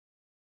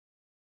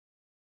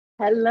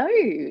Hello,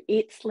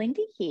 it's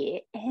Lynda here,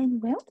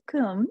 and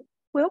welcome.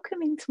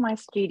 Welcome into my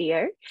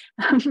studio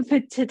for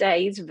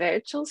today's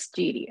virtual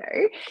studio.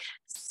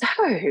 So,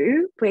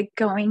 we're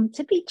going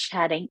to be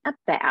chatting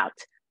about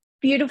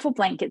beautiful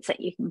blankets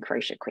that you can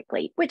crochet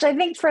quickly, which I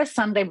think for a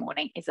Sunday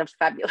morning is a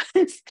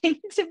fabulous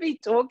thing to be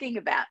talking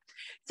about.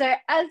 So,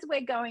 as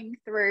we're going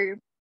through,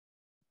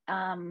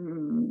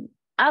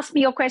 ask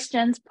me your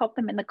questions, pop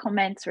them in the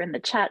comments or in the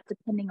chat,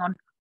 depending on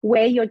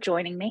where you're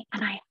joining me.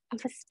 And I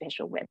have a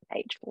special web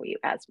page for you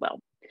as well.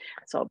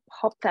 So I'll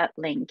pop that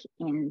link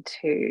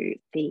into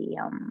the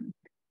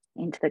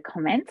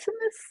comments in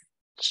this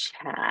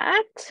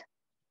chat.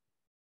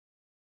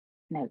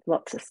 And there's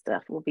lots of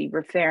stuff we'll be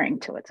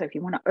referring to it. So if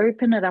you want to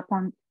open it up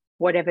on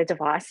whatever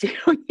device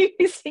you're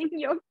using,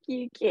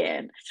 you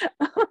can.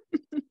 And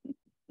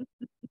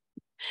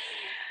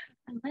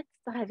let's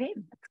dive in.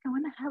 Let's go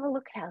and have a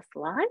look at our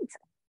slides and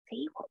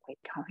see what we're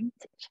going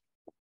to check.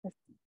 There's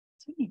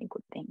too many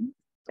good things.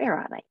 Where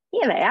are they?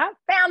 Here they are.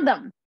 Found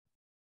them.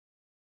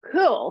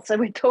 Cool. So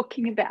we're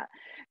talking about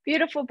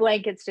beautiful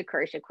blankets to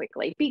crochet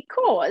quickly,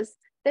 because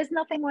there's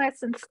nothing worse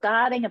than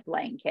starting a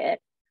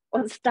blanket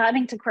or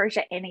starting to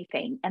crochet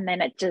anything and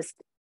then it just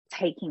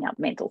taking up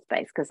mental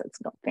space because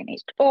it's not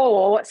finished,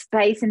 or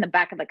space in the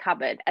back of the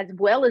cupboard as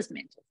well as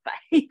mental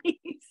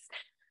space.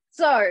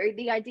 So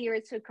the idea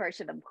is to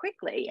crochet them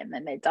quickly and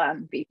then they're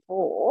done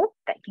before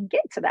they can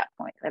get to that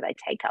point where they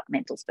take up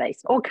mental space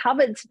or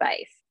cupboard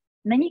space.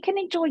 And then you can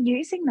enjoy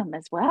using them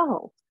as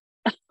well.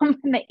 And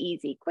they're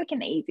easy, quick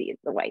and easy is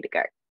the way to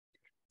go.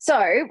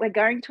 So we're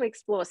going to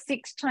explore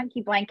 6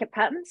 chunky blanket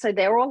patterns. So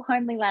they're all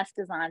Homelea Lass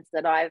designs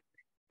that I've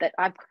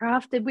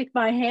crafted with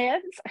my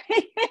hands.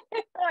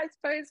 I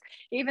suppose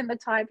even the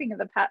typing of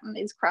the pattern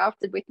is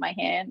crafted with my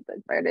hands,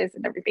 and photos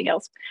and everything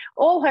else.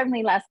 All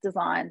Homelea Lass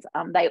designs.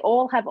 They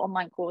all have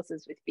online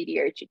courses with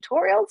video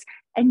tutorials.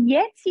 And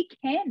yes, you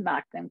can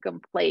mark them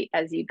complete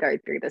as you go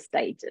through the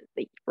stages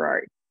each row.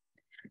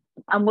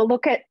 We'll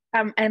look at,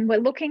 and we're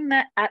looking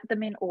at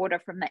them in order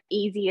from the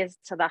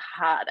easiest to the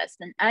hardest.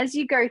 And as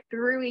you go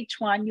through each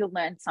one, you'll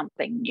learn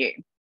something new,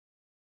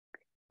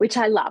 which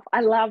I love.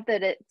 I love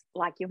that it's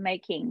like you're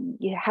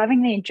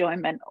having the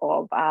enjoyment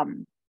of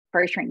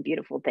crocheting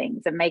beautiful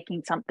things and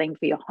making something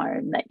for your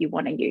home that you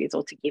want to use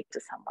or to give to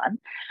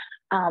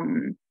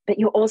someone. But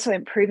you're also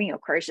improving your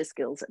crochet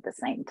skills at the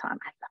same time.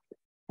 I love it.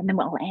 And then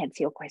we'll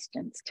answer your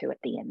questions too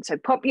at the end. So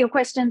pop your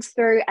questions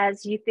through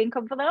as you think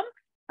of them.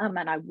 And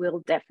I will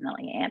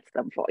definitely answer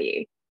them for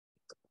you.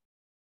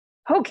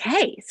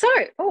 Okay, so,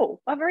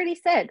 I've already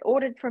said,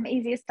 ordered from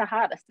easiest to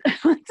hardest.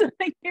 So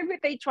thank you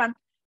with each one.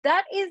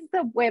 That is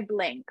the web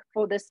link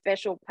for the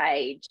special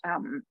page,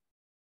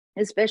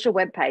 the special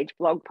web page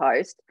blog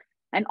post.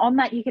 And on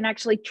that, you can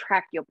actually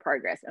track your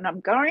progress. And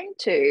I'm going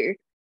to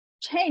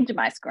change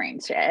my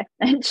screen share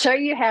and show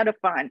you how to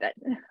find it.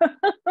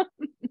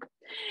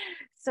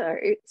 So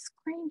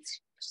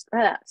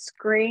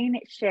screen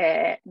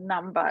share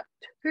number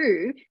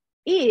 2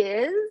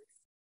 is,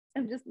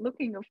 I'm just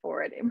looking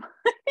for it in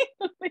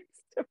my list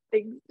of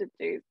things to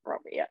choose from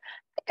here.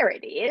 There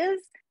it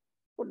is.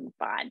 Couldn't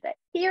find it.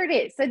 Here it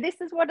is. So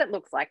this is what it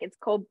looks like. It's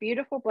called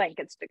Beautiful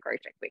Blankets to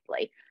Crochet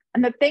Quickly.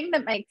 And the thing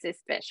that makes this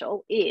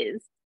special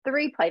is the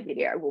replay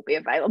video will be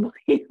available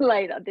here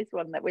later, this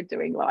one that we're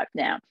doing live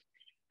now.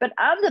 But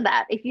under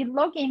that, if you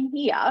log in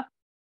here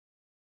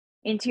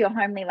into your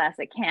Homelea Lass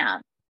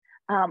account,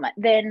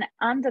 then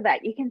under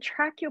that, you can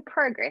track your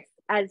progress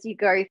as you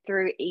go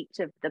through each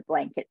of the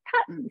blanket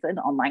patterns and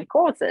online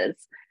courses.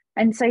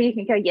 And so you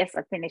can go, yes,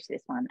 I finished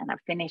this one and I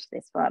finished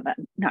this one.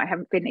 And no, I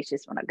haven't finished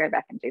this one. I'll go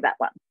back and do that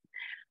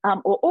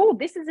one. Or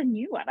this is a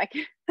new one. I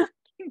can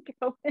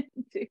go and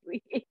do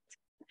it.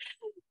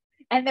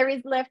 And there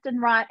is left and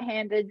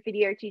right-handed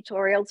video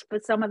tutorials for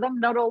some of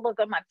them, not all of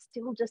them. I'm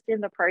still just in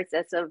the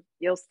process of,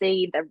 you'll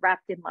see the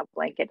wrapped in love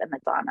blanket and the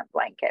diamond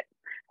blanket.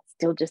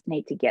 Still just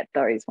need to get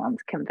those ones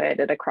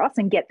converted across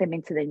and get them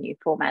into the new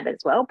format as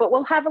well. But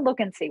we'll have a look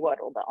and see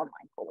what all the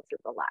online courses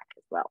are like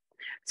as well.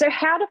 So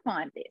how to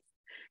find this?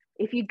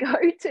 If you go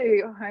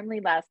to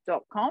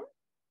homelealass.com,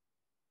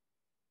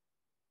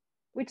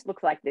 which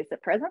looks like this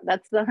at present,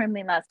 that's the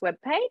Homelea Lass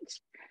webpage,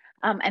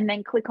 and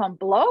then click on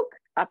blog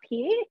up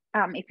here.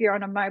 If you're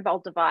on a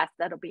mobile device,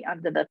 that'll be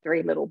under the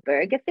 3 little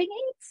burger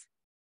thingies.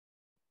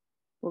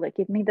 Will it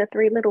give me the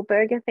 3 little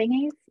burger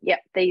thingies? Yep,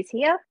 these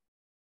here.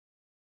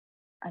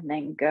 And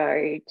then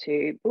go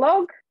to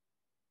blog,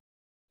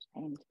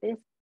 change this.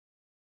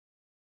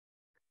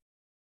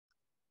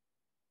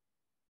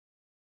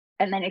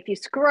 And then if you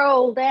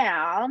scroll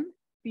down,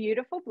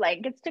 beautiful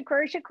blankets to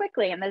crochet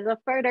quickly. And there's a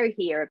photo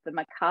here of the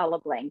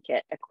Mikala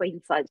blanket, a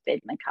queen size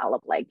bed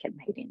Mikala blanket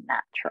made in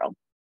natural.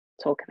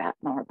 Talk about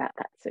more about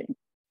that soon.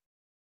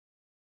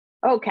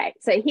 Okay,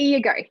 so here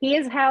you go.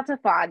 Here's how to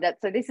find it.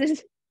 So this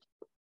is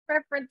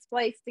reference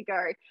place to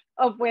go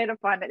of where to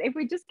find it. If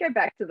we just go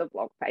back to the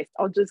blog post,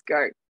 I'll just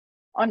go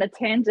on a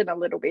tangent a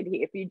little bit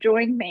here. If you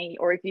joined me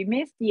or if you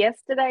missed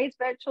yesterday's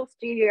virtual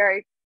studio,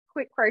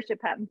 quick crochet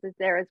patterns is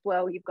there as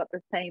well. You've got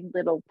the same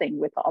little thing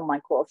with the online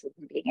courses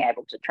and being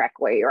able to track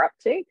where you're up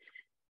to.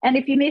 And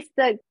if you missed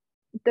the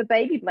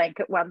baby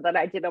blanket one that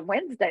I did on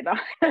Wednesday night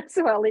as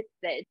well, it's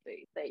there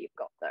too. So you've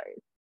got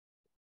those.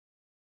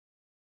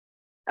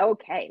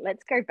 Okay,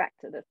 let's go back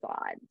to the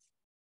sides.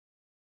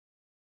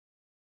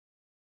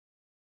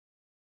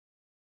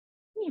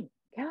 Here we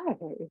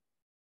go.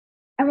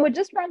 And we'll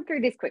just run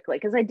through this quickly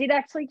because I did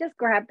actually just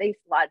grab these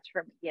slides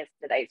from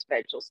yesterday's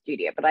virtual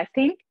studio, but I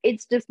think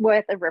it's just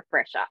worth a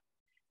refresher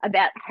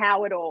about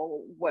how it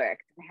all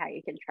works and how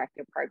you can track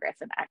your progress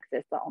and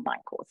access the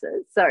online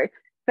courses. So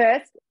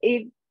first,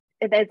 if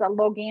there's a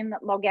login,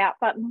 log out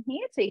button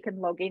here, so you can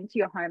log into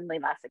your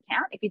Homelea Lass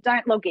account. If you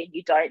don't log in,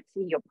 you don't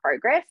see your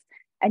progress,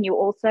 and you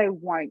also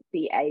won't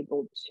be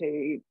able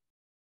to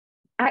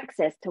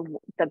access to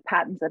the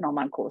patterns and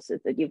online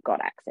courses that you've got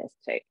access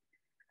to.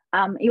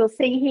 You'll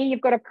see here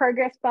you've got a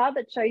progress bar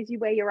that shows you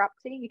where you're up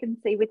to. You can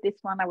see with this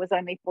one I was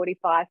only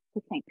 45%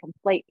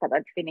 complete, but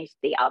I'd finished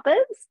the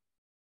others.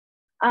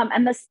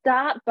 And the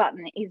start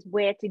button is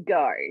where to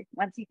go.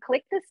 Once you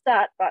click the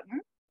start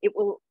button, it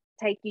will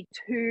take you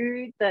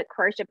to the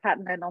crochet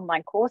pattern and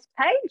online course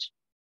page.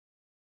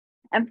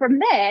 And from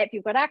there, if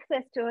you've got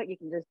access to it, you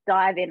can just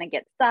dive in and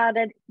get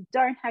started. If you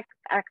don't have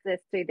access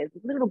to, there's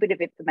a little bit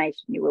of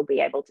information you will be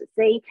able to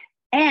see.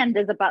 And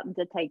there's a button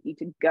to take you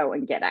to go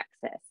and get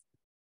access.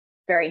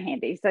 Very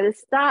handy. So the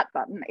start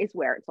button is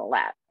where it's all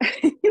at.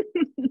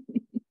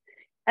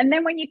 And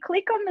then when you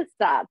click on the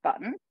start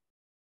button,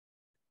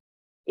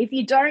 if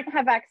you don't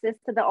have access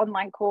to the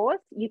online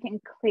course, you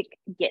can click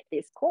get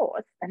this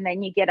course, and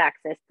then you get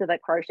access to the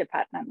crochet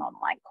pattern and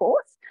online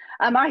course.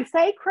 I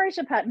say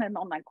crochet pattern and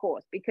online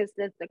course because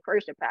there's the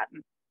crochet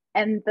pattern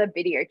and the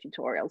video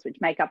tutorials, which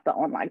make up the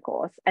online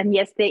course. And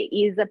yes, there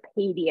is a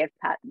PDF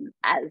pattern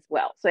as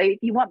well. So if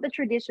you want the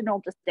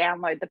traditional, just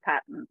download the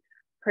pattern,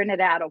 print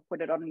it out or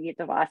put it on your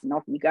device and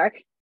off you go.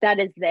 That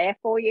is there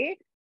for you.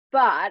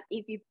 But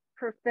if you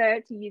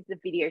prefer to use the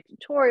video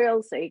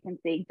tutorials so you can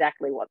see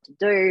exactly what to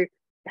do,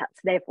 that's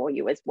there for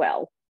you as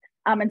well.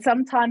 And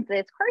sometimes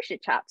there's crochet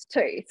charts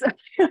too. So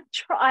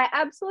I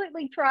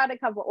absolutely try to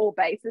cover all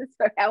bases.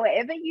 So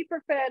however you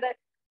prefer to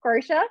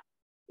crochet,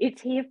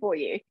 it's here for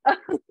you.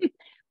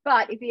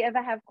 But if you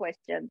ever have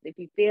questions, if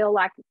you feel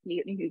like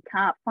you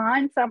can't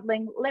find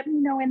something, let me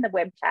know in the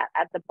web chat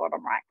at the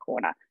bottom right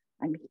corner.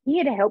 I'm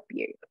here to help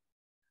you.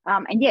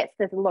 And yes,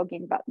 there's a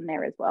login button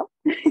there as well.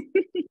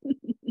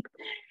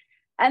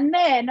 And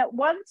then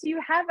once you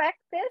have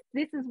access,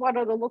 this is what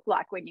it'll look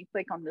like when you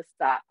click on the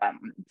start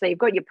button. So you've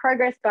got your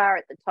progress bar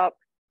at the top,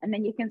 and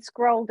then you can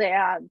scroll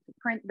down to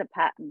print the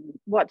pattern,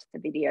 watch the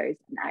videos,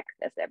 and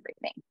access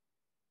everything.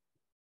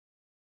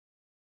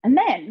 And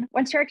then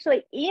once you're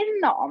actually in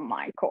the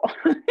online course,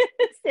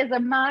 there's a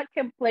mark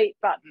complete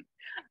button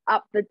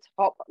up the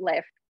top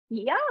left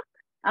here.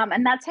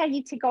 And that's how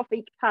you tick off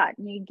each part,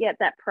 and you get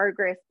that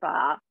progress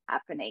bar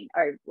happening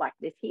like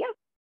this here.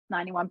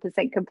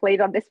 91%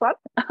 complete on this one.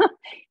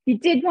 If you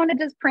did want to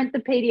just print the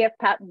PDF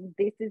pattern,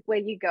 this is where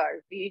you go.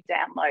 View,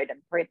 download, and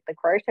print the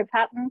crochet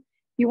pattern.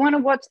 If you want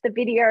to watch the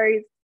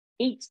videos,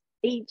 each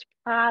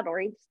part or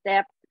each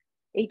step,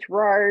 each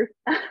row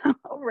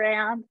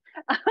around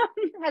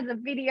has a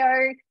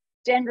video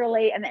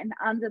generally, and then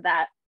under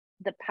that,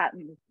 the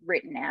pattern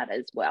written out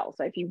as well.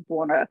 So if you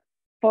want to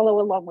follow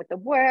along with the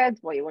words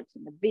while you're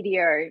watching the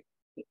video,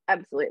 you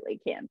absolutely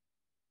can.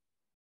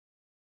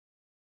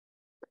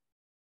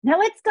 Now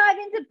let's dive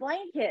into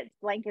blankets.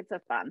 Blankets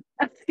are fun.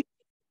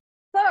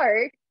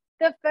 So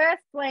the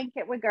first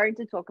blanket we're going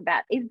to talk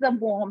about is the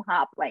warm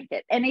heart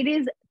blanket. And it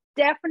is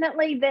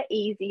definitely the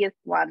easiest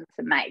one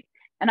to make.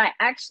 And I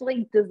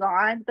actually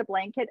designed the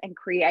blanket and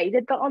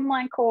created the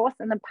online course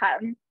and the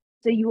pattern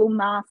so you will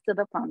master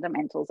the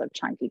fundamentals of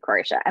chunky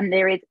crochet. And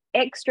there is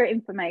extra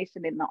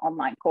information in the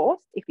online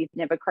course if you've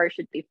never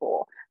crocheted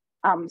before,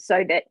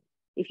 so that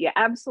if you're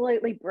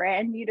absolutely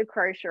brand new to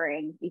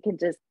crocheting, you can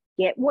just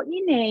get what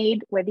you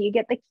need, whether you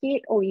get the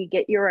kit or you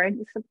get your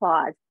own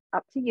supplies,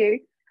 up to you.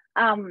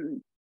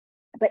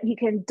 But you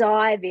can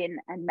dive in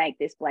and make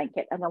this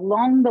blanket. And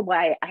along the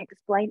way, I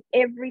explain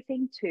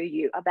everything to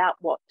you about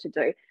what to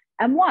do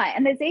and why.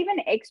 And there's even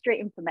extra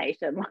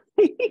information.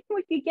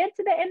 If you get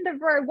to the end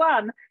of row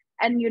 1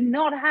 and you're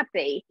not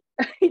happy,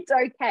 it's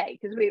okay,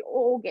 because we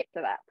all get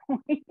to that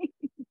point.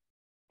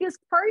 Because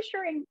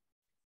crocheting,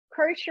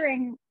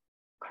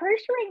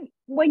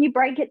 when you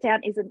break it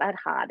down, isn't that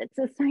hard. It's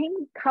the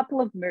same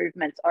couple of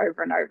movements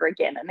over and over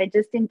again, and they're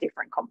just in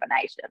different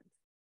combinations.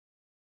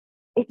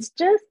 It's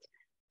just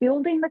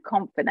building the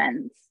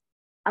confidence,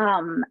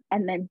 and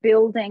then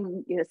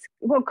building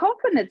your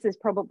confidence is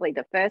probably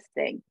the first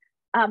thing.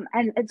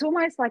 And it's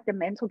almost like the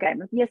mental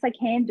game of, yes, I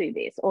can do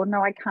this, or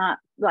no, I can't,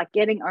 like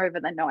getting over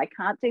the no, I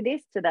can't do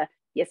this to the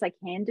yes, I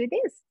can do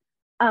this.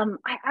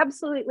 I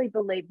absolutely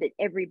believe that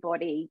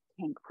everybody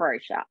can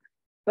crochet.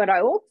 But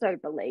I also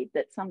believe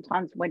that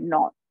sometimes we're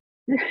not,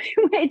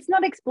 it's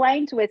not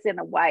explained to us in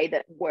a way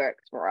that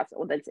works for us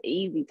or that's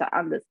easy to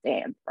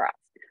understand for us.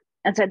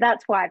 And so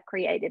that's why I've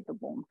created the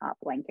Warm Heart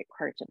Blanket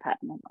Crochet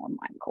Pattern and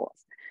online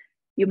course.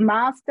 You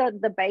master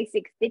the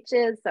basic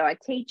stitches. So I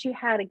teach you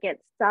how to get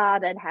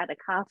started, how to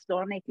cast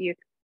on if you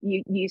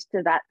used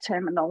to that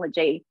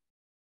terminology.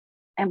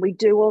 And we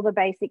do all the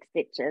basic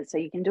stitches. So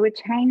you can do a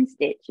chain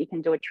stitch, you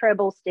can do a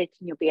treble stitch,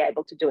 and you'll be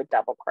able to do a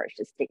double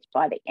crochet stitch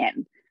by the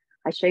end.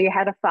 I show you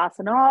how to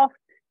fasten off,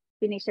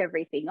 finish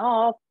everything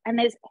off. And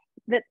there's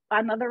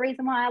another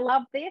reason why I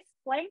love this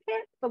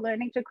blanket for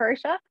learning to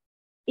crochet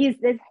is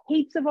there's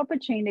heaps of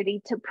opportunity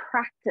to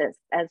practice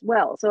as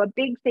well. So a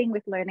big thing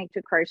with learning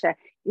to crochet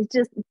is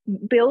just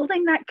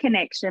building that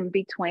connection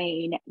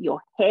between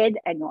your head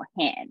and your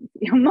hands,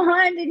 your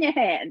mind and your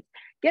hands.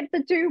 Get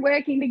the two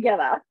working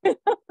together.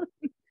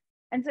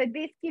 And so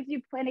this gives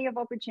you plenty of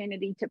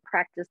opportunity to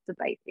practice the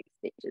basic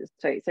stitches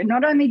too. So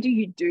not only do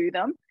you do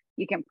them,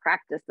 you can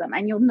practice them,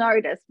 and you'll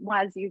notice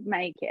as you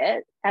make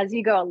it, as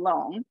you go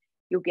along,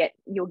 you'll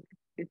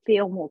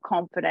feel more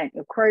confident,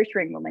 your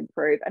crocheting will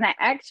improve. And I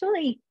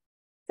actually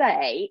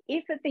say,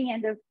 if at the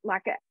end of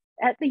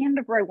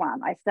row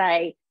 1, I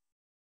say,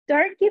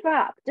 don't give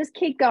up, just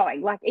keep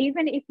going. Like,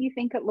 even if you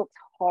think it looks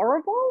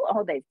horrible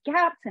or there's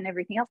gaps and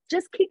everything else,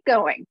 just keep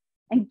going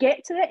and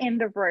get to the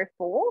end of row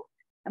 4.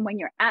 And when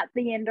you're at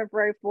the end of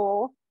row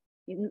 4,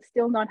 you're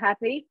still not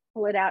happy,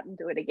 pull it out and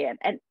do it again.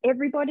 And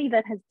everybody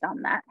that has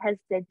done that has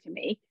said to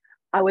me,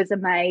 I was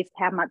amazed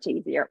how much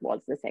easier it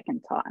was the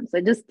second time.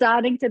 So just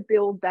starting to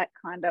build that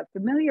kind of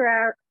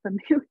familiarity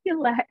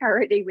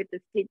with the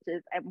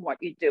stitches and what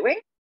you're doing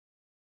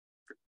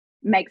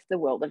makes the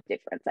world of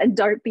difference. And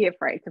don't be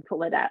afraid to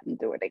pull it out and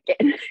do it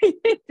again.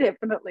 It's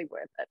definitely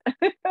worth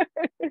it.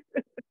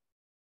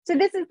 So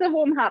this is the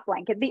warm heart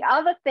blanket. The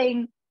other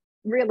thing,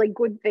 really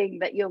good thing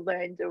that you'll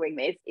learn doing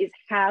this is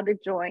how to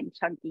join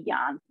chunky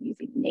yarns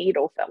using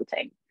needle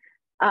felting.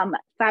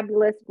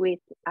 Fabulous with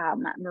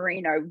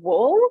merino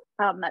wool.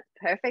 That's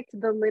perfect.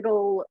 The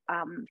little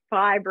minute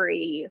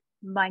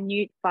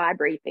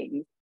fibery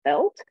things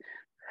felt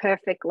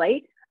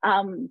perfectly.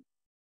 And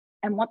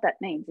what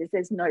that means is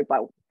there's no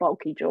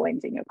bulky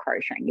joins in your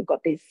crocheting. You've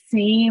got this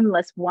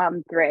seamless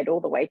one thread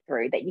all the way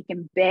through that you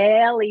can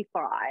barely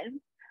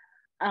find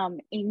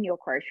in your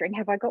crocheting.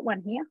 Have I got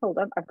one here? Hold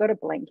on. I've got a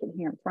blanket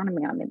here in front of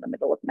me. I'm in the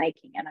middle of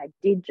making, and I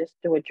did just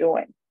do a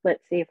join.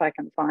 Let's see if I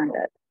can find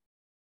it.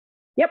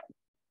 Yep.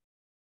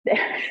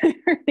 There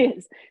it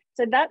is.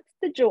 So that's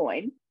the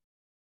join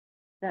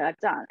that I've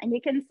done. And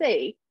you can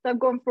see, so I've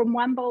gone from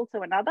one ball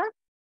to another,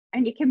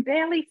 and you can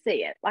barely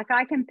see it. Like,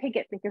 I can pick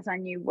it because I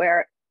knew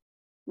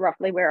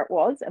roughly where it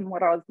was and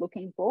what I was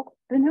looking for,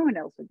 but no one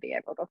else would be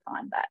able to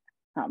find that.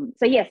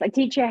 So yes, I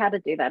teach you how to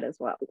do that as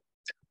well.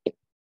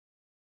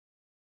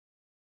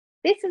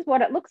 This is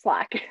what it looks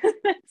like.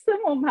 It's the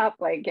warm heart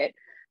blanket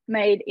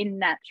made in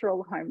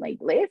natural Homelea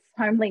Bliss.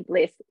 Homelea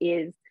Bliss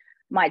is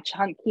my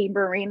chunky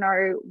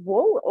merino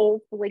wool,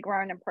 all fully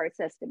grown and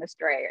processed in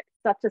Australia.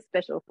 It's such a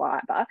special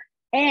fiber,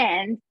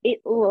 and it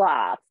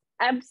lasts,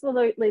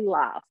 absolutely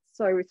lasts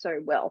so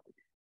well.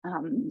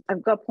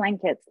 I've got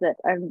blankets that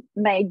I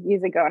made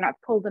years ago, and I've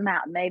pulled them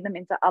out and made them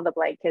into other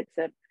blankets,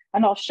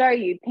 and I'll show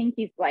you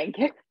Pinky's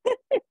blanket.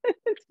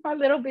 It's my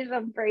little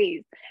Vision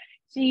Breeze.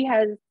 She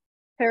has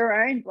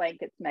her own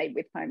blankets made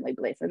with Homelea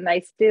Bliss, and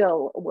they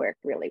still work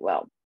really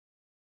well.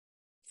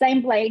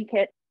 Same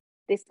blanket,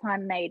 this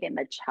time made in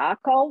the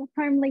charcoal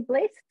Homelea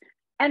Bliss.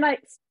 And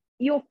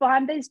you'll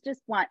find there's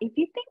just one. If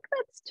you think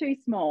that's too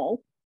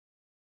small,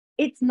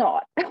 it's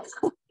not.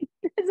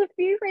 There's a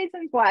few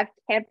reasons why I've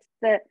kept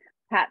the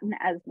pattern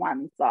as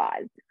one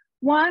size.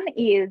 One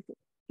is,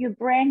 you're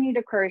brand new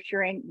to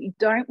crocheting, you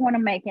don't want to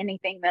make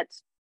anything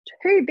that's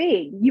too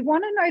big. You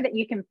want to know that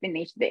you can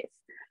finish this.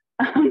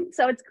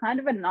 So it's kind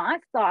of a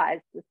nice size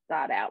to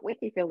start out with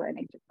if you're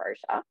learning to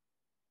crochet.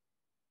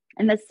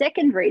 And the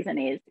second reason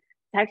is,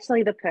 it's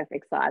actually the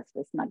perfect size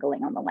for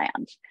snuggling on the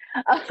lounge.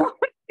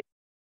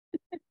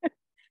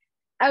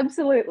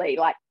 Absolutely,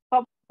 like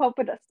pop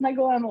it,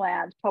 snuggle on the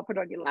lounge, pop it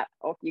on your lap,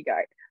 off you go.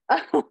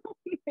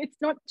 It's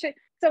not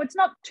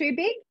too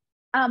big,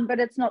 but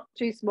it's not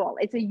too small.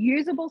 It's a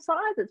usable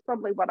size. It's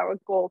probably what I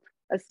would call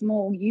a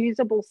small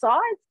usable size,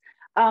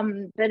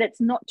 but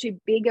it's not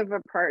too big of a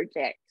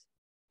project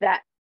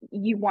that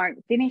you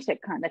won't finish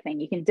it, kind of thing.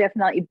 You can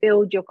definitely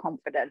build your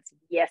confidence.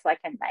 Yes, I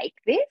can make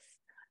this.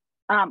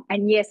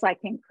 And yes, I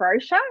can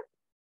crochet,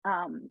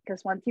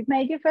 because once you've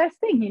made your first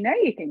thing, you know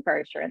you can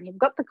crochet, and you've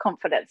got the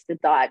confidence to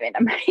dive in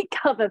and make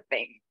other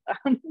things.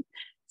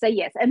 So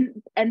yes,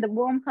 and the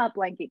warm heart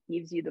blanket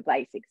gives you the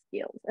basic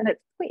skills, and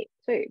it's quick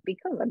too,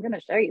 because I'm going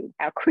to show you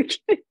how quick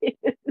it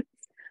is.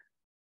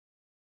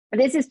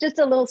 This is just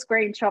a little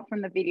screenshot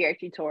from the video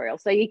tutorial,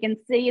 so you can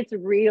see it's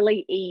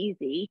really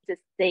easy to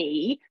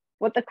see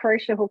what the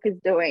crochet hook is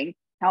doing,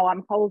 how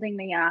I'm holding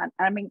the yarn,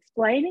 and I'm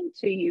explaining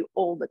to you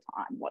all the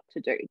time what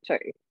to do too.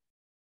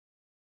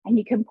 And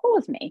you can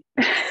pause me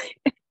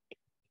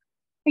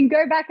and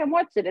go back and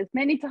watch it as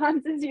many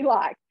times as you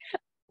like.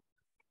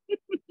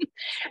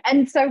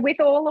 And so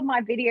with all of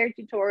my video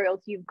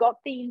tutorials, you've got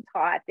the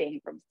entire thing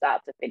from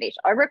start to finish.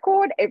 I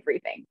record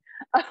everything.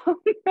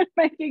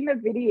 Making the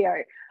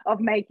video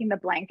of making the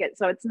blanket.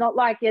 So it's not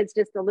like it's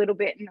just a little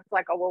bit and it's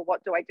like, oh, well,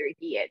 what do I do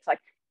here? It's like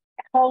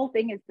the whole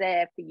thing is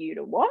there for you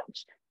to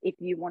watch if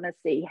you want to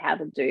see how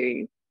to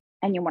do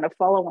and you want to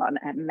follow on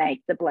and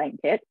make the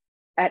blanket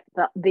at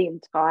the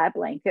entire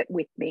blanket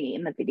with me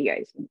in the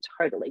videos, you can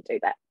totally do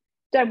that.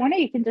 Don't want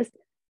to, you can just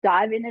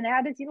dive in and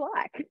out as you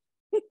like.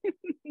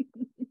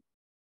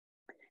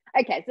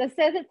 Okay, so it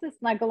says it's a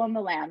snuggle on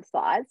the lounge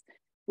size.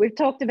 We've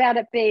talked about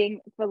it being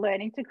for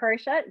learning to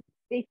crochet.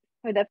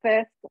 For the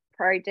first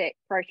crochet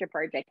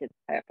project, it's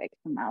perfect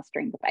for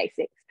mastering the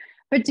basics.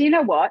 But do you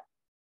know what?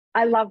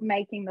 I love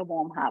making the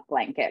warm heart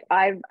blanket.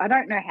 I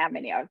don't know how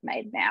many I've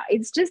made now.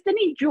 It's just an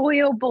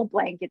enjoyable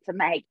blanket to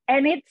make,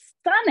 and it's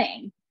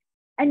stunning.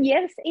 And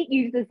yes, it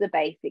uses the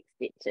basic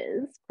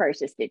stitches,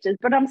 crochet stitches,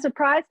 but I'm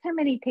surprised how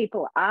many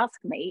people ask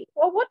me,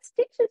 well, what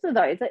stitches are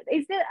those?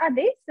 Are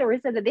this or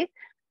is it a this?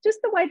 Just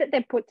the way that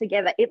they're put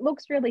together, it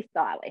looks really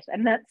stylish.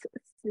 And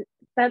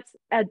that's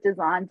a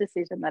design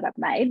decision that I've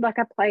made. Like,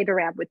 I played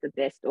around with the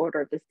best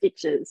order of the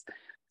stitches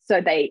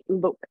so they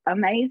look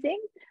amazing.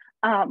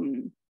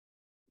 And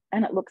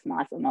it looks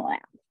nice on the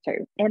lounge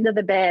too. End of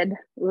the bed,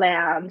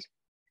 lounge.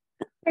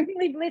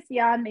 Homely Bliss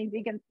yarn means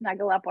you can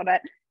snuggle up on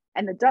it,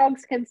 and the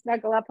dogs can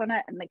snuggle up on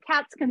it, and the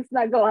cats can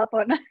snuggle up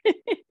on it.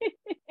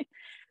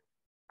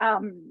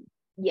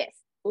 Yes,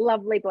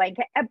 lovely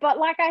blanket. But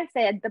like I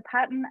said, the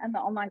pattern and the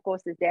online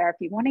course is there. If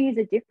you want to use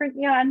a different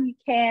yarn, you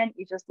can.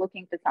 You're just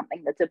looking for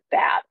something that's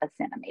about 1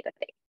 centimeter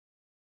thick.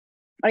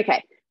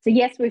 Okay, so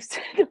yes, we've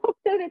said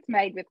that it's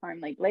made with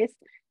Homely Bliss.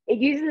 It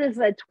uses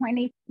a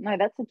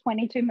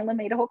 22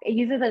 millimeter hook. It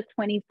uses a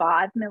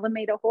 25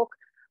 millimeter hook,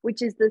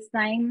 which is the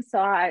same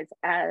size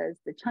as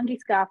the Chunky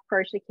Scarf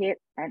crochet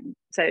kit. And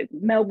so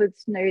Melbourne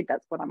Snood,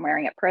 that's what I'm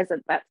wearing at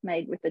present, that's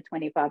made with the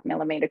 25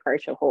 millimeter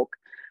crochet hook.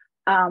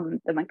 The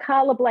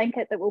Makala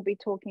blanket that we'll be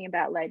talking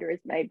about later is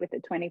made with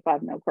a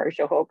 25 mil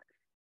crochet hook.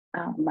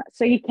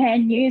 So you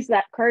can use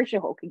that crochet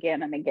hook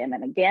again and again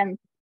and again.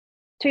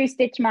 2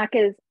 stitch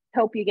markers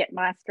help you get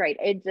nice straight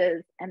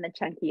edges, and the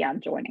chunky yarn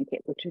joining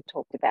kit, which we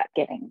talked about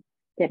getting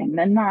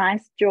the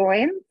nice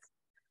joins.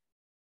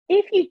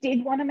 If you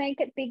did want to make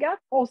it bigger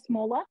or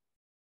smaller,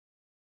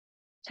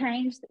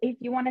 if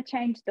you want to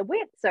change the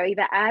width, so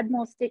either add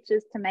more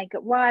stitches to make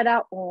it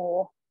wider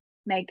or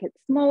make it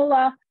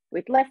smaller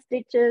with less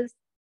stitches.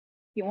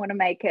 If you want to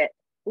make it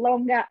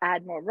longer,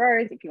 add more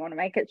rows. If you want to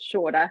make it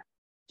shorter,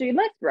 do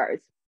less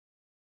rows.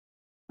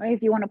 Or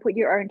if you want to put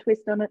your own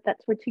twist on it,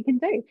 that's what you can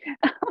do.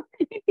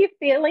 If you're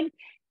feeling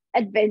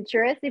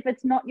adventurous, if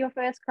it's not your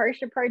first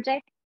crochet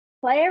project,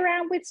 play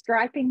around with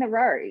striping the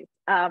rows.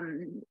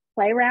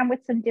 Play around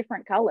with some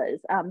different colors,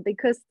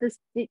 because the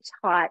stitch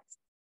heights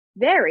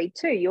vary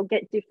too. You'll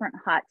get different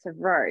heights of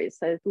rows.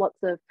 So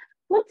there's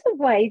lots of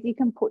ways you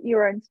can put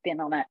your own spin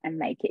on it and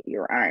make it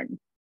your own.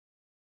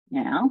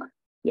 Now,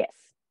 yes,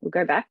 we'll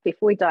go back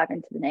before we dive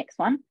into the next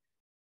one.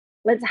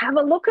 Let's have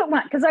a look at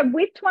one, because I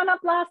whipped one up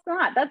last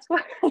night. That's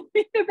what I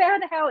think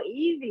about how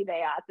easy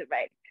they are to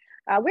make.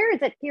 Where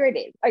is it? Here it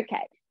is.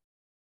 Okay.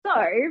 So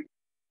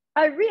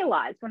I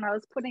realized when I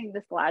was putting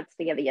the slides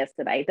together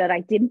yesterday that I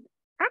didn't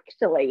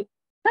actually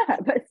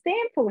have a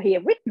sample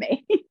here with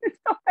me.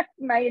 So I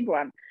made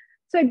one.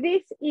 So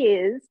this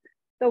is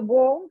the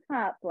Warm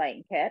Heart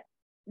blanket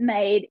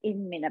made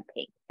in Minna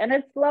Pink, and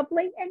it's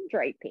lovely and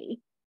drapey.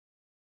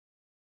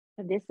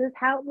 So this is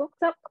how it looks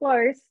up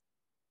close.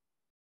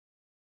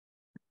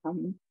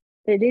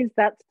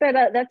 That's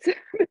better. That's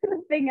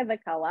the thing of the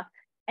color,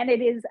 and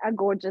it is a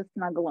gorgeous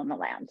snuggle on the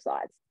lounge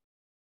size.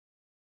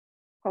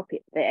 Pop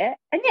it there,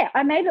 and yeah,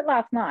 I made it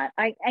last night.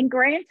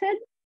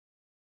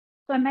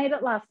 So I made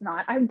it last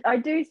night. I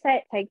do say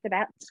it takes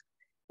about,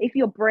 if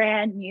you're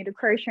brand new to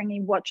crocheting and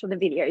you watch all the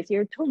videos,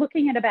 you're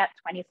looking at about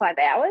 25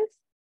 hours.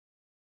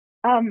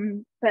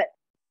 But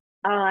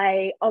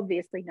I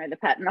obviously know the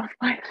pattern off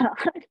by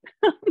heart.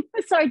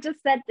 So I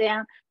just sat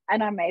down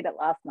and I made it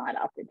last night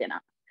after dinner.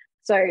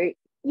 So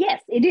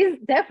yes, it is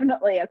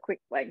definitely a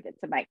quick blanket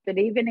to make, but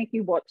even if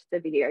you watch the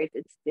videos,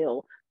 it's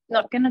still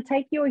not going to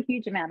take you a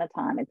huge amount of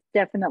time. It's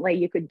definitely,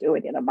 you could do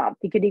it in a month.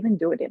 You could even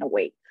do it in a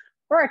week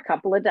or a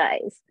couple of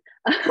days.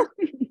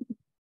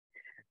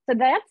 So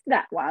that's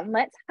that one.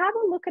 Let's have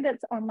a look at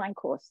its online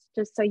course,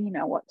 just so you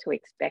know what to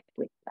expect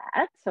with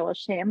that. So I'll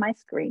share my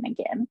screen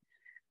again.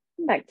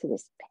 Back to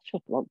this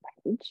special blog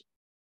page.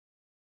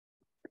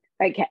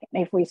 Okay,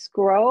 if we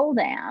scroll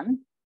down,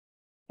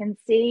 you can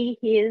see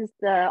here's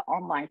the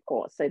online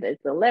course. So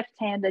there's the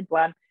left-handed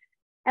one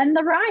and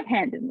the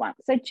right-handed one.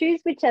 So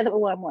choose whichever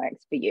one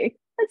works for you.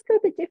 Let's go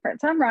the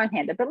difference. I'm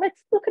right-handed, but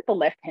let's look at the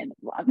left-handed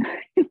one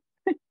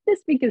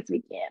just because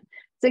we can.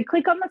 So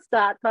click on the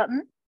start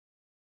button,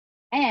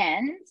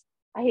 and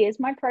here's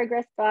my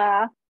progress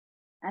bar.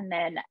 And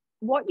then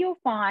what you'll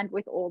find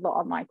with all the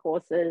online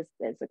courses,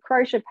 there's a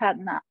crochet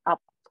pattern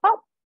up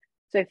top.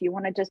 So if you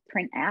want to just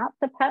print out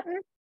the pattern,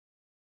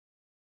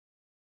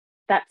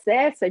 that's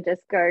there. So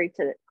just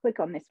click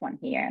on this one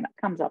here, and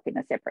it comes up in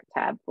a separate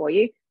tab for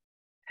you.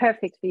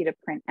 Perfect for you to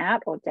print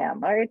out or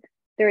download.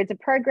 There is a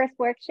progress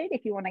worksheet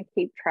if you want to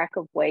keep track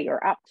of where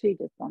you're up to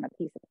just on a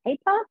piece of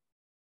paper.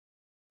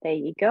 There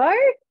you go.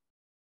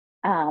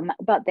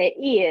 But there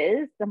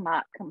is the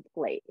mark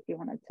complete if you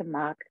wanted to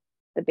mark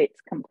the bits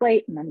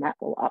complete, and then that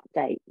will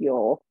update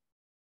your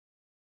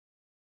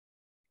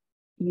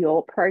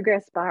your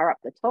progress bar up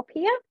the top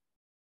here.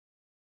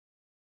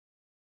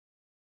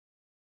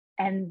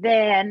 And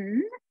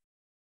then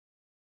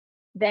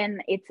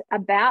it's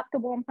about the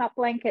warm up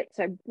blanket.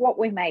 So what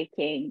we're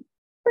making,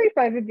 brief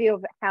overview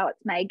of how it's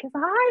made, because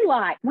I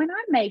like, when I'm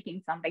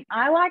making something,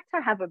 I like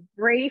to have a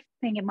brief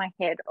thing in my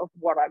head of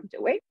what I'm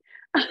doing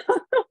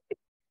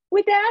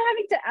without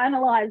having to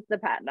analyze the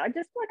pattern. I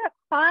just want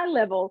a high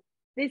level,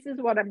 this is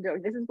what I'm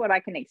doing, this is what I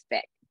can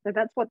expect. So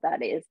that's what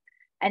that is.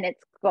 And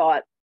it's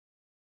got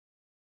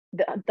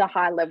the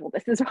high level,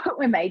 this is what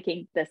we're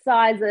making, the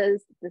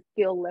sizes, the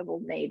skill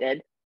level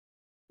needed.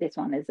 This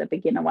one is a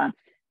beginner one.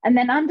 And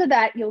then under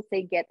that, you'll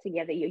see get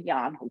together your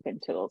yarn hook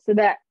and tool. So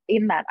that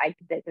in that,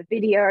 there's a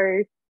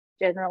video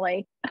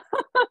generally.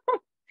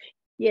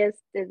 Yes,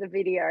 there's a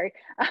video.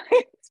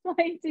 I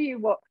explain to you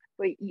what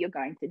you're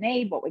going to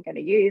need, what we're going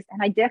to use.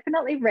 And I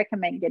definitely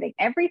recommend getting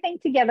everything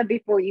together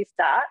before you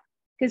start,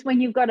 because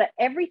when you've got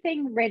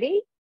everything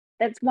ready,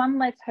 that's one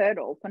less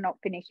hurdle for not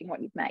finishing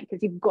what you've made,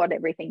 because you've got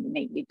everything you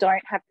need. You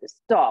don't have to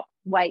stop,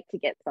 wait to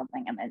get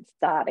something and then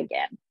start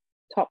again.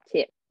 Top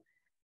tip.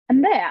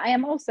 And there, I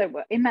am also,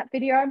 in that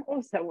video, I'm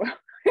also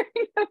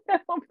wearing a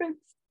velvet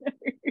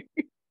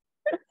suit.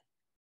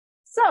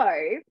 So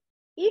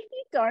if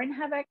you don't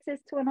have access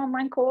to an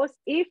online course,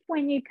 if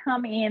when you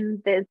come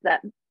in, there's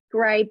that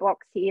grey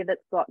box here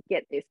that's got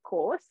get this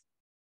course,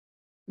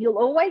 you'll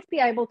always be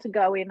able to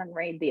go in and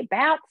read the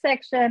about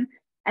section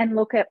and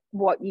look at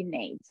what you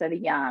need. So the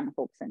yarn,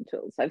 hooks and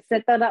tools. So I've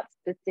set that up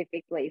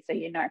specifically so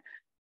you know,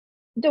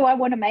 do I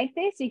want to make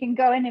this? You can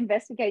go and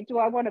investigate, do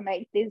I want to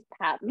make this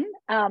pattern?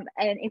 And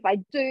if I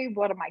do,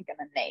 what am I going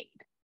to need?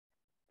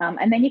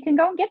 And then you can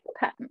go and get the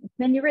pattern.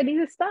 Then you're ready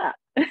to start.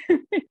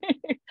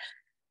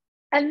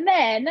 And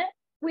then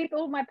with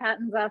all my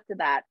patterns after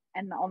that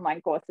and the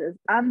online courses,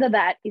 under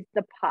that is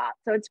the part.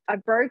 So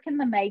I've broken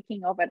the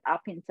making of it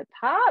up into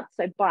parts,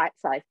 so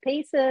bite-sized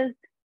pieces.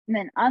 And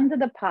then under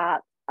the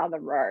parts are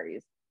the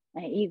rows.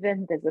 And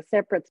even there's a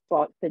separate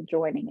spot for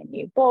joining a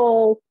new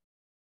ball.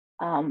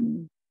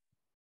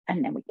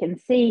 And then we can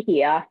see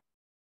here,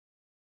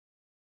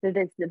 so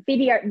there's the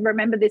video.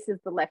 Remember, this is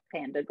the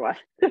left-handed one.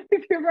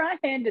 If you're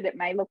right-handed, it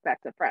may look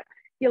back to front.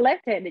 If you're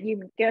left-handed, you're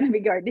going to be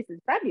going, this is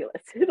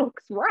fabulous. It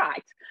looks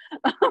right.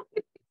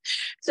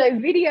 So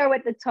video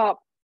at the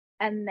top,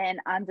 and then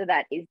under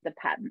that is the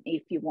pattern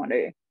if you want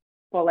to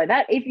follow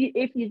that.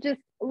 If you're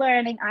just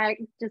learning, I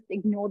just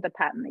ignore the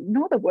pattern,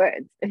 ignore the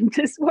words, and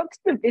just watch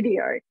the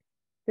video,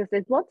 because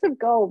there's lots of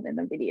gold in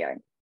the video.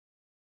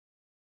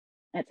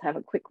 Let's have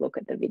a quick look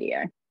at the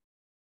video.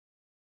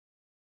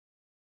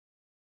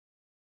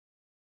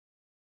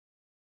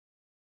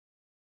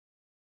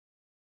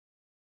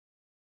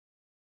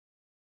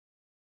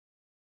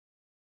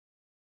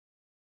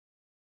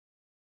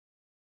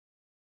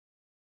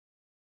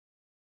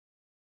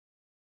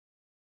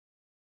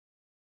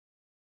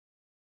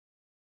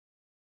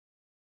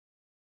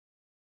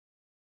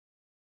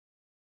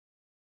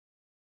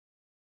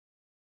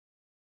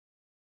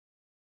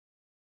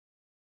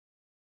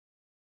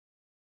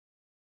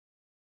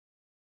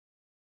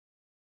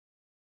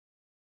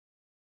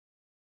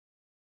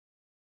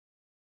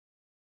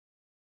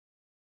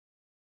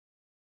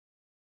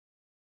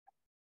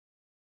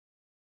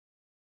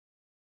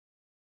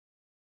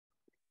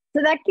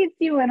 So that gives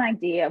you an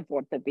idea of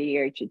what the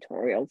video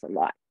tutorials are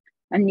like.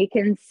 And you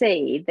can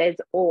see there's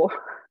all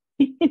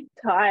the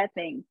entire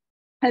thing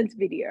has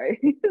video.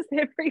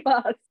 every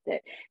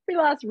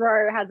last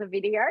row has a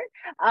video.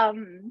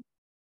 And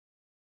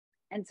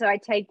so I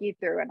take you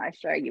through and I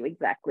show you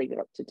exactly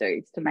what to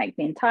do to make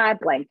the entire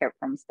blanket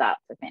from start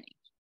to finish.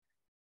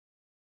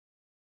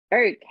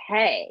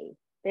 Okay,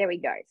 there we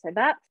go. So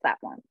that's that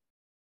one.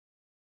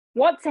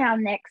 What's our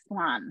next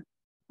one?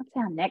 What's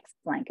our next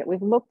blanket?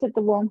 We've looked at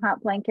the warm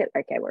heart blanket.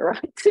 Okay, we're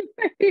right to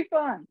move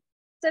on.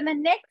 So the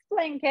next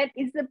blanket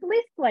is the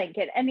bliss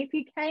blanket. And if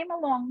you came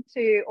along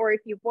to, or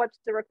if you've watched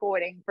the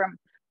recording from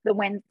the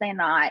Wednesday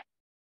night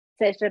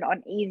session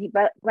on easy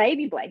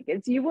baby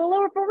blankets, you will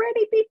have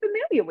already be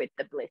familiar with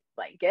the bliss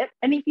blanket.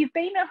 And if you've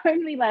been a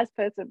Homelea Lass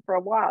person for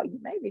a while, you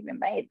may have even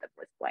made the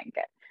bliss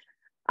blanket.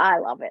 I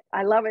love it.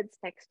 I love its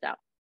texture.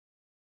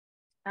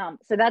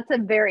 So that's a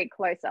very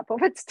close up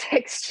of its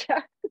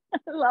texture. I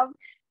love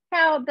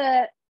how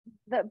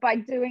by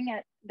doing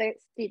it, the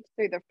stitch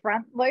through the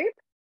front loop,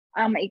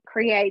 it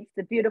creates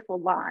the beautiful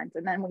lines,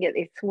 and then we get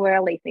these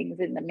swirly things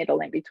in the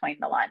middle in between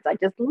the lines. I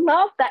just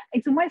love that.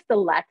 It's almost a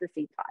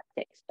latticey type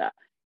texture.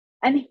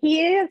 And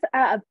here's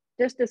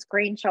just a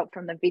screenshot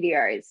from the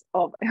videos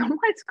of on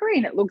my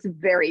screen. It looks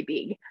very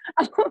big.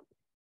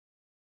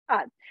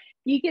 But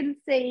you can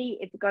see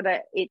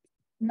it's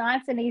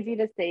nice and easy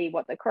to see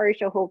what the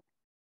crochet hook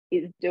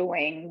is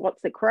doing, what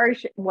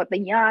the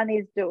yarn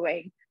is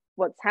doing,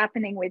 what's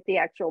happening with the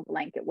actual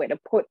blanket, where to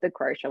put the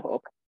crochet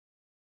hook.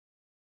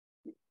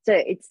 So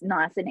it's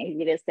nice and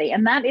easy to see.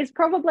 And that is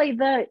probably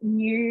the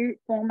new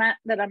format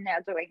that I'm now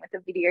doing with the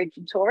video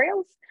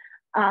tutorials.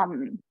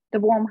 The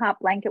warm heart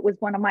blanket was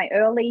one of my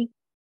early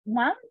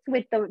ones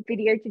with the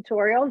video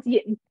tutorials,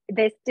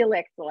 they're still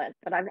excellent,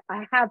 but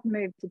I have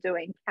moved to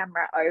doing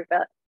camera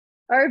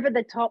over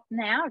the top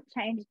now. I've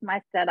changed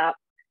my setup,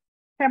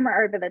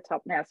 camera over the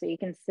top now, so you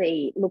can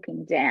see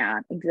looking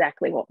down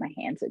exactly what my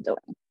hands are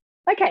doing.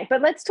 Okay,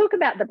 but let's talk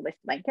about the bliss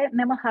blanket, and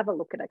then we'll have a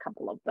look at a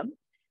couple of them.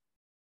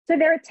 So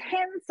there are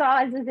 10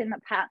 sizes in the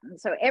pattern.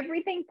 So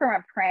everything from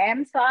a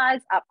pram size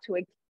up to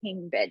a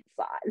king bed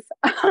size,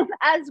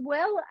 as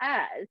well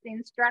as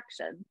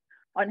instructions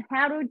on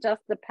how to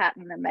adjust the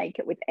pattern and make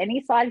it with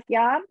any size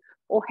yarn,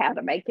 or how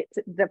to make it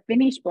to the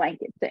finished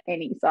blanket to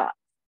any size.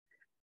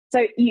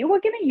 So you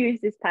are going to use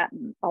this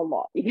pattern a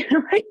lot. You're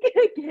going to make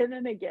it again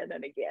and again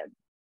and again.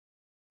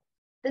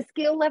 The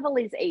skill level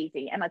is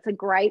easy, and it's a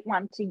great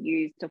one to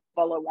use to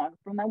follow on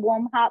from the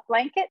warm heart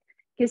blanket,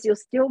 because you'll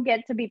still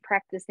get to be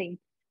practicing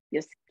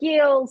your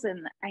skills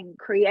and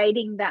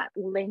creating that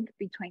link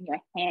between your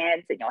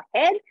hands and your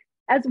head,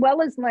 as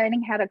well as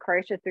learning how to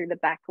crochet through the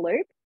back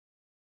loop,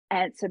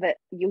 and so that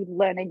you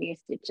learn a new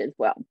stitch as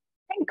well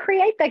and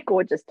create that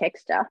gorgeous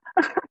texture.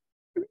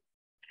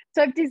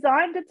 So I've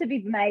designed it to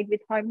be made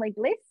with Homelea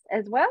Bliss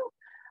as well.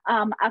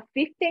 A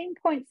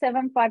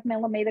 15.75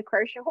 millimeter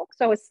crochet hook,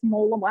 so a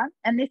smaller one.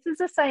 And this is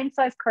the same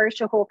size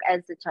crochet hook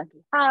as the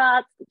chunky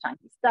hearts, the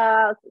chunky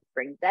stars, the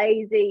spring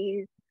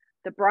daisies,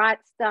 the bright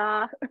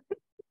star.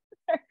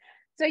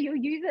 So you'll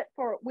use it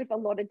with a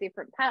lot of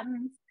different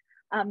patterns.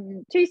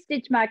 2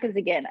 stitch markers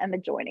again, and the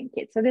joining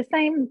kit. So the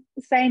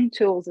same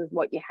tools as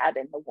what you had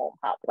in the warm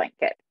heart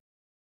blanket.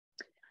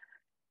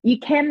 You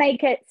can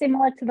make it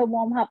similar to the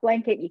warm heart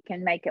blanket. You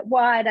can make it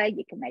wider,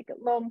 you can make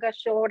it longer,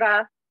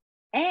 shorter.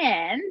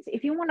 And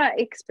if you want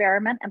to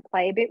experiment and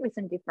play a bit with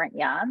some different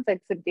yarns and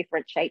some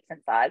different shapes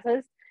and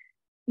sizes,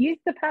 use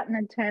the pattern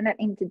and turn it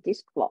into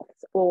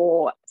dishcloths.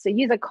 So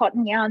use a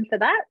cotton yarn for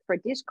that, for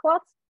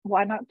dishcloths.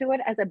 Why not do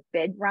it as a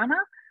bed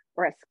runner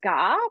or a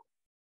scarf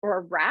or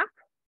a wrap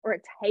or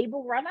a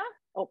table runner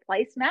or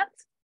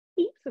placemats?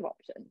 Heaps of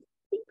options,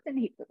 heaps and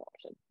heaps of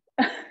options.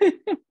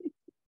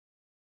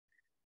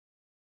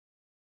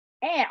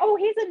 And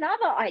here's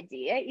another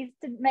idea, is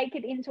to make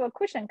it into a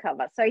cushion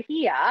cover. So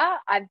here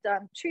I've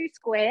done 2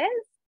 squares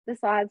the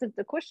size of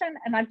the cushion,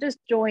 and I've just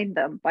joined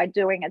them by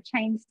doing a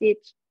chain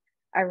stitch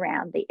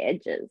around the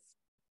edges.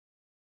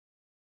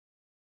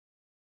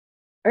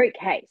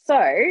 Okay,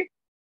 so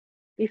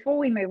before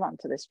we move on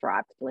to the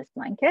striped bliss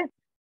blanket,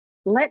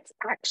 let's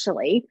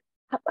actually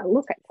have a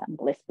look at some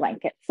bliss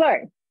blankets.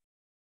 So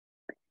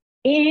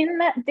in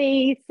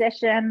the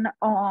session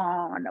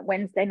on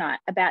Wednesday night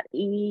about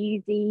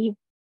easy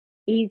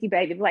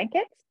baby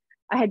blankets,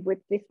 I had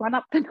whipped this one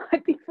up the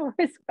night before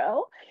as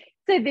well.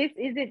 So this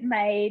is it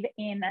made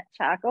in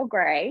charcoal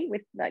grey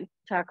with the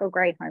charcoal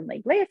grey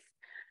Homelea Bliss.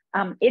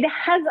 It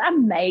has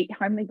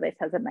Homelea Bliss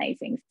has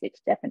amazing stitch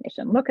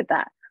definition. Look at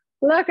that.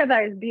 Look at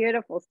those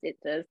beautiful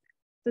stitches.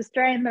 It's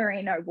Australian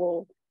merino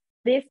wool.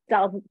 This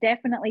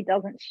definitely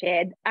doesn't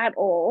shed at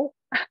all.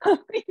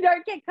 You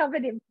don't get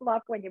covered in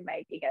fluff when you're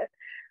making it.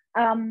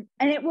 And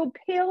it will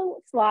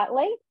peel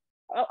slightly.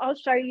 I'll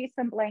show you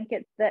some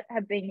blankets that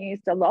have been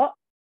used a lot.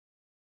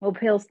 Will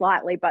peel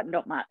slightly, but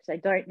not much. They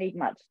don't need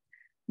much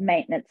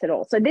maintenance at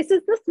all. So this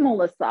is the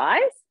smaller size.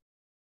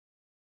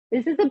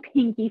 This is a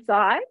pinky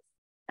size,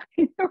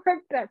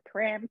 a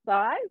pram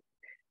size.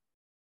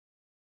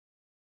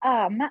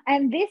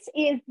 And this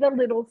is the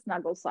little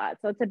snuggle size.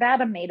 So it's about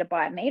 1 meter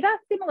by 1 meter,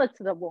 similar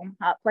to the warm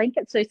heart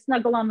blanket. So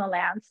snuggle on the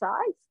lounge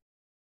size.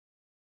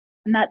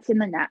 And that's in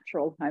the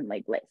natural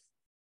Homelea Bliss.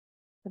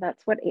 So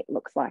that's what it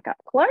looks like up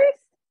close.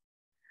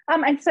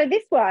 And so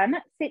this one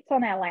sits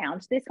on our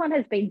lounge. This one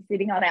has been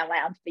sitting on our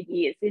lounge for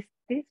years.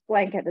 This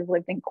blanket has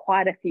lived in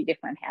quite a few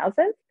different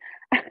houses.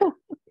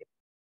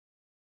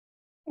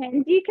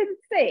 And you can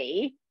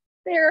see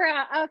there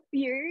are a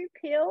few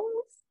pills.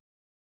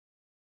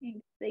 You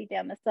can see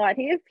down the side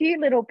here, a few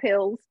little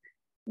pills,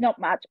 not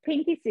much.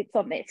 Pinky sits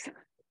on this,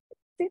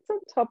 sits on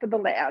top of the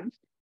lounge.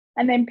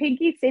 And then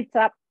Pinky sits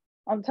up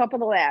on top of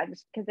the lounge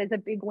because there's a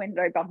big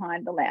window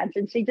behind the lounge.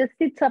 And she just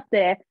sits up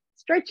there,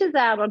 stretches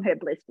out on her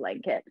bliss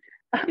blanket,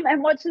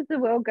 and watches the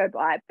world go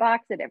by,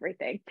 barks at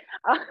everything.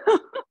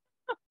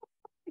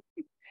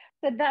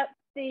 So that's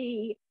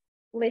the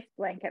bliss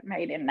blanket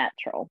made in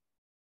natural.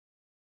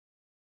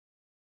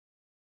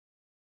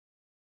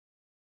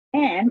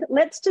 And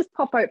let's just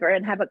pop over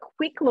and have a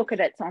quick look at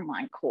its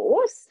online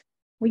course.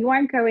 We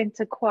won't go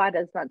into quite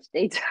as much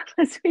detail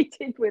as we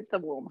did with the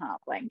warm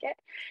heart blanket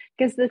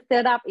because the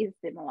setup is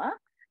similar.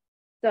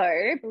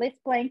 So bliss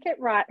blanket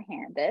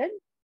right-handed.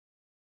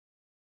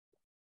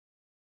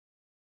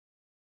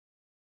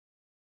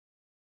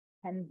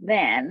 And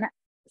then,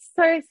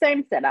 so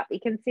same setup. You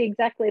can see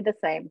exactly the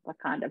same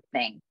kind of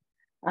thing.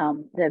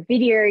 The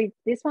video,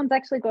 this one's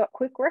actually got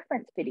quick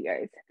reference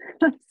videos.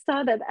 I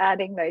started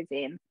adding those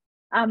in.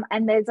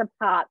 And there's a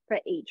part for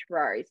each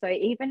row. So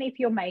even if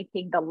you're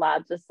making the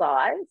larger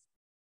size,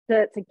 so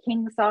it's a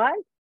king size,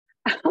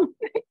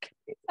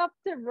 it's up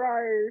to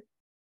row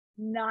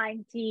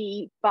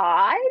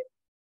 95,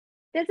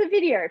 there's a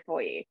video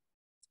for you.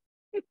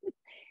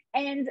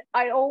 And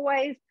I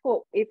always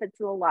put, if it's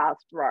the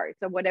last row,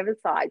 so whatever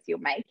size you're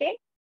making,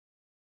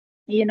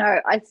 you know,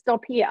 I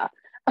stop here.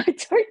 I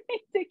don't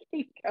need to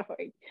keep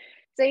going.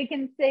 So you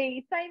can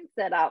see same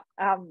setup,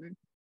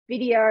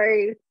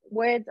 video,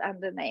 words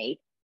underneath,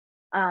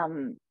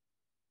 and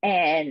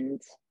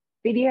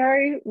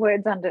video,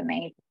 words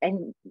underneath,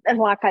 and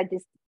like I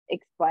just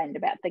explained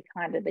about the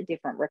kind of the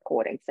different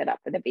recording setup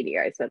for the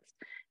video, so it's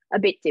a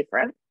bit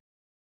different.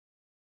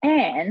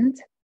 And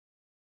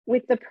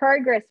with the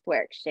progress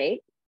worksheet,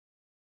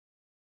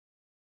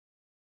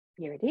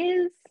 here it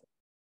is.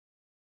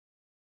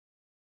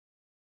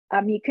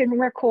 You can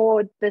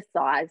record the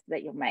size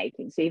that you're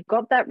making. So you've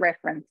got that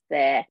reference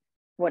there,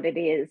 what it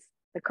is,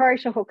 the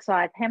crochet hook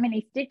size, how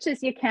many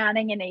stitches you're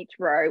counting in each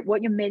row,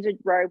 what your measured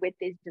row width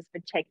is just for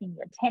checking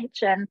your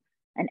tension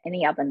and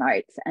any other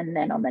notes. And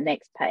then on the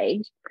next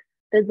page,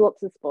 there's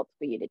lots of spots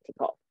for you to tick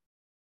off.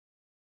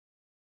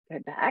 Go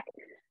back.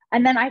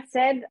 And then I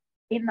said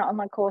in the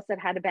online course that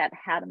had about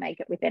how to make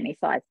it with any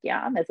size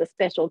yarn, there's a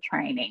special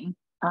training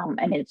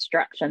and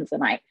instructions,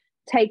 and I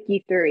take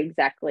you through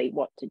exactly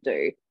what to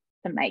do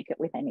to make it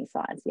with any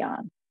size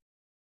yarn.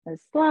 The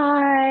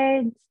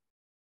slides.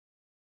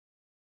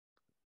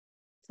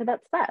 So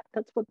that's that.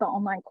 That's what the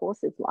online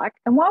course is like.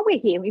 And while we're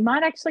here, we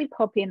might actually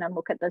pop in and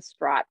look at the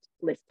striped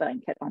bliss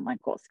blanket online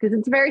course because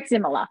it's very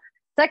similar.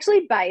 It's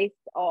actually based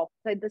off,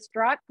 so the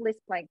striped bliss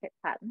blanket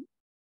pattern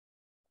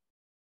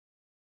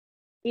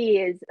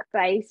is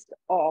based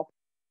off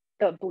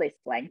the bliss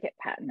blanket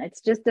pattern.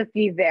 It's just a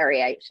few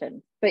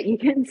variations, but you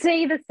can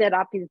see the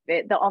setup is,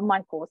 the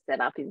online course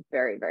setup is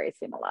very, very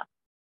similar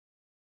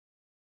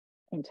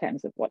in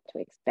terms of what to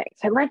expect.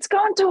 So let's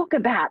go and talk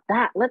about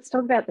that. Let's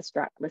talk about the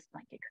striped bliss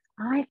blanket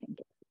because I think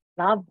it's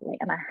lovely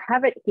and I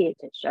have it here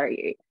to show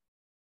you.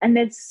 And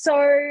there's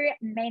so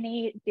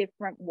many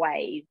different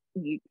ways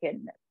you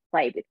can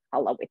play with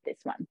color with this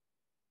one.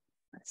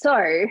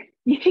 So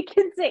you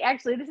can see,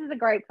 actually, this is a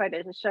great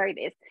photo to show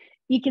this.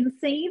 You can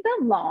see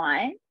the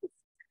lines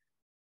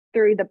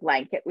through the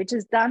blanket, which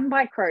is done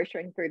by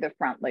crocheting through the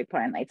front loop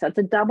only. So it's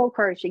a double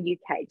crochet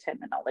UK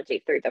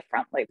terminology, through the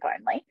front loop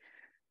only.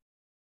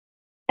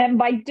 And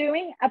by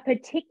doing a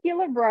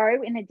particular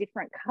row in a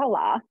different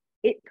color,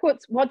 it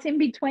puts what's in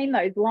between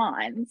those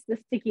lines, the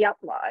sticky up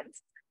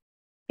lines,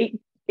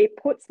 it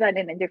puts that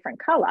in a different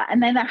color.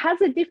 And then it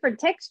has a different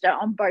texture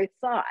on both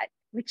sides,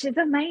 which is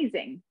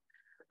amazing.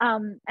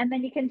 And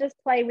then you can just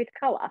play with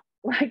color.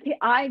 Like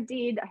I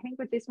did, I think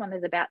with this one,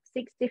 there's about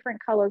 6 different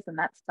colors and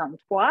that's done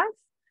twice.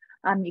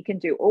 You can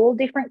do all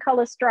different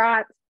color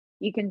stripes.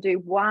 You can do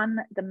one,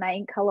 the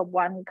main color,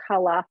 one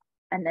color,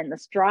 and then the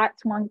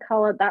stripes, one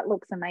color. That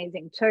looks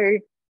amazing too.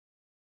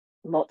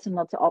 Lots and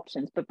lots of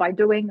options. But by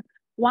doing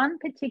one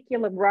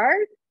particular row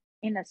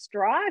in a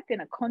stripe, in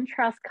a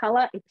contrast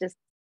color, it just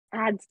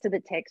adds to the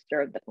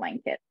texture of the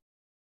blanket.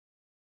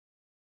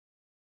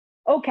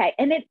 Okay,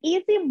 and it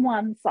is in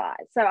one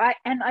size. So I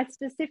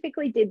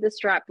specifically did the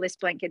striped bliss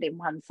blanket in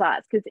one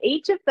size because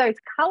each of those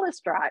color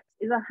stripes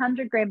is a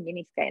 100-gram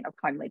mini skein of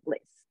Homelea Bliss.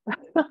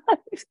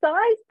 I've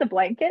sized the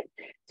blanket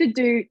to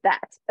do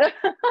that.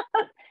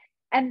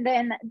 And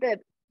then the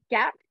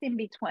gaps in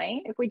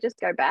between, if we just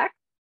go back,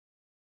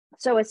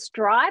 so a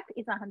stripe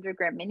is a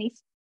 100-gram mini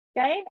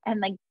skein,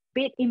 and the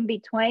bit in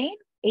between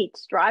each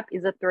stripe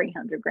is a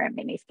 300-gram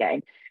mini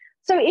skein.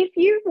 So if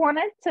you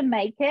wanted to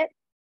make it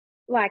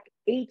like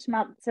each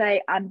month,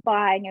 say I'm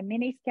buying a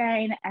mini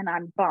skein and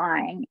I'm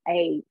buying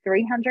a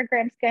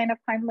 300-gram skein of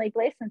Homelea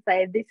Bliss and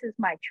say this is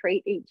my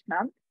treat each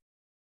month,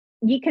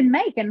 you can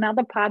make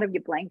another part of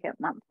your blanket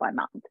month by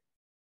month.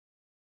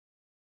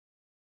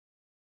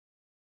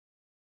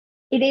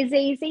 It is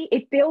easy.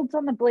 It builds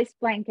on the bliss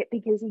blanket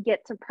because you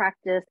get to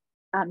practice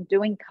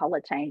doing color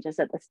changes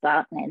at the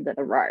start and end of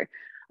the row.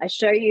 I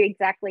show you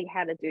exactly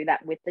how to do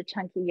that with the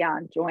chunky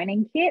yarn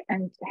joining kit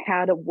and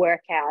how to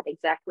work out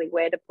exactly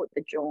where to put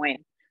the join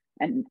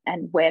and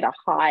where to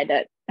hide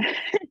it.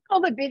 All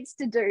the bits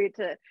to do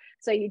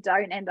so you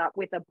don't end up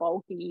with a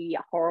bulky,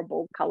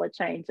 horrible color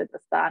change at the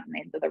start and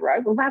end of the row.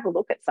 We'll have a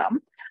look at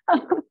some.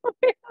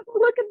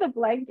 Look at the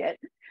blanket.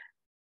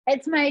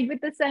 It's made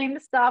with the same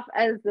stuff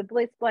as the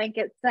bliss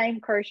blanket, same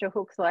crochet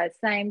hook size,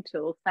 same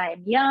tool,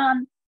 same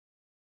yarn.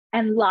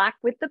 And like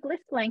with the bliss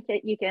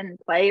blanket, you can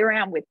play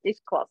around with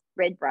dishcloth,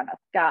 thread runner,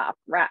 scarf,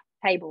 wrap,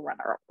 table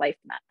runner, or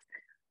placemat.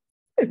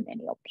 So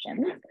many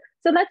options.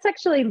 So let's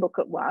actually look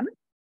at one.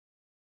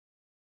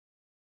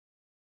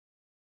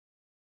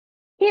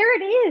 Here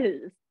it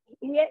is.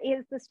 Here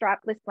is the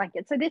striped bliss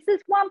blanket. So this is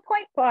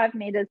 1.5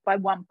 meters by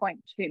 1.2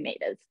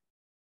 meters.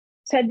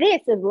 So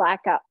this is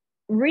like a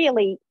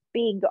really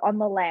big on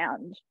the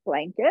lounge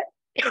blanket.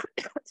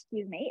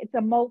 Excuse me. It's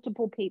a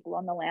multiple people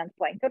on the lounge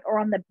blanket or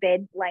on the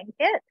bed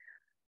blanket.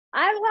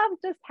 I love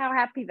just how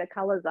happy the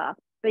colors are,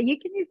 but you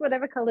can use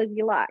whatever colors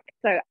you like.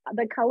 So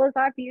the colors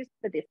I've used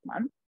for this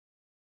one: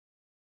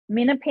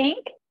 Minna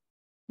pink,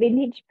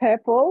 vintage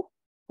purple,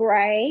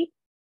 gray,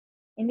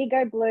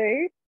 indigo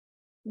blue,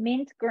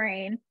 mint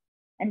green,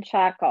 and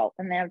charcoal.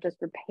 And then I've just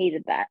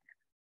repeated that.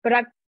 But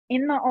I've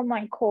in the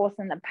online course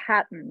and the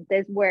pattern,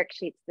 there's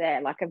worksheets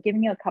there. Like I've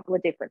given you a couple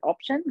of different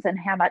options and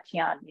how much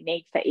yarn you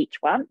need for each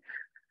one.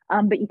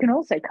 But you can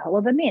also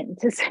color them in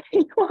to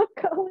see what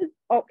colors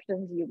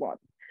options you want.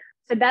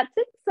 So that's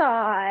its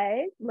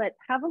size. Let's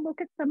have a look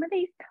at some of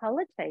these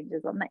color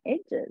changes on the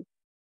edges.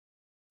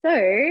 So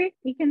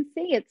you can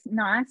see it's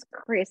nice,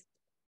 crisp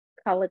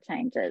color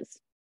changes.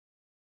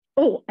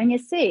 Oh, and you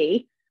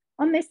see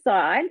on this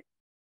side,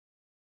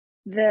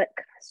 the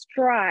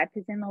stripe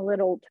is in a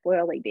little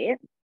twirly bit.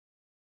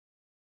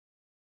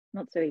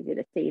 Not so easy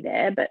to see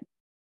there, but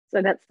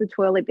so that's the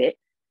twirly bit.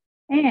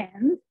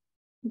 And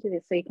do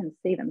this so you can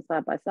see them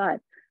side by side.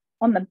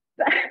 On the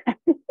back,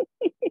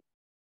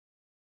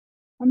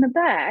 on the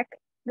back,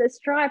 the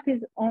stripe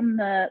is on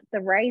the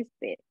raised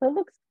bit.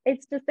 So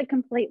it's just a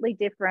completely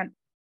different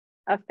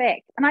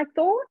effect. And I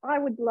thought I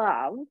would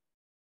love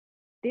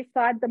this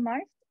side the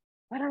most,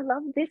 but I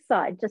love this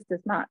side just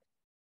as much.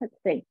 Let's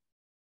see.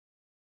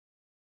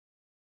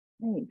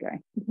 There you go.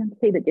 You can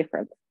see the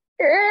difference.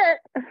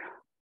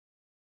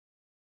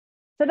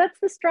 So that's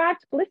the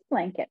striped bliss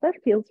blanket. That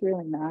feels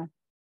really nice.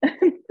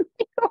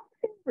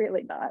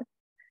 Really nice.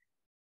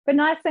 But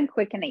nice and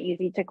quick and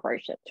easy to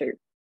crochet too.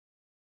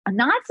 And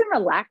nice and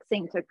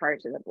relaxing to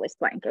crochet the bliss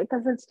blanket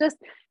because it's just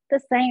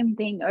the same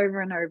thing over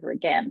and over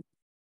again.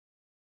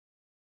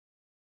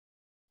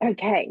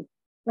 Okay,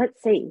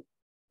 let's see.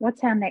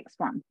 What's our next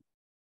one?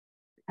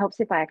 Helps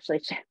if I actually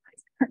share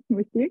my screen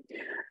with you.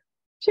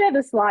 Share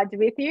the slides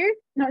with you,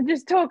 not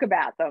just talk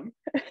about them.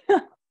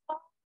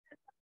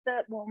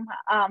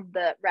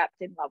 The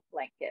wrapped in love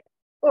blanket.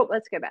 Oh,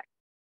 let's go back.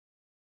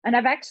 And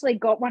I've actually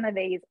got one of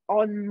these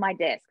on my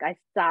desk. I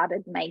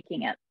started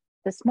making it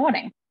this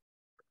morning.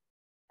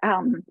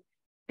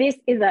 This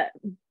is a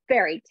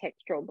very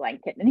textural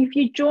blanket. And if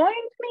you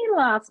joined me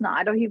last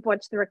night or you've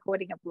watched the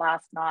recording of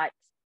last night's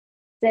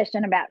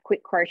session about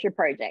quick crochet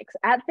projects,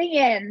 at the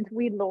end,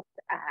 we looked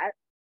at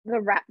the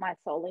Wrap My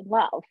Soul in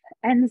Love.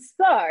 And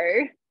so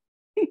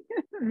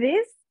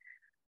this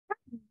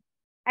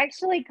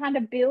actually kind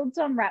of builds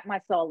on Wrap My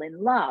Soul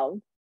in Love.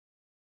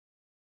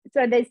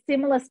 So there's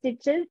similar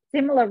stitches,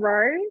 similar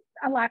rows.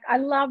 I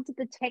loved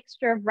the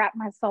texture of Wrap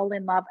My Soul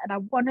in Love, and I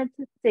wanted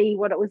to see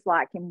what it was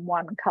like in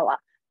one color.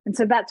 And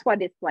so that's why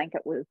this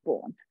blanket was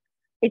born.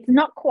 It's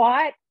not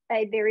quite,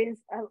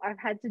 I've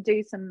had to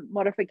do some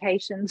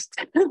modifications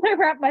to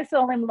Wrap My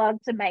Soul in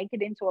Love to make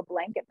it into a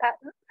blanket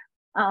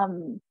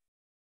pattern.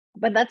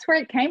 But that's where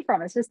it came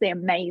from. It's just the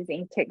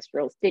amazing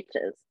textural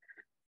stitches.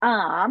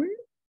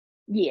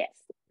 Yes,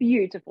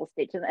 beautiful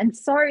stitches. And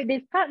so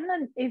this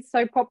pattern is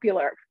so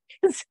popular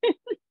because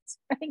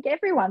I think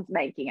everyone's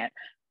making it.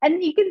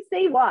 And you can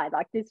see why.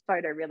 Like this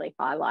photo really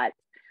highlights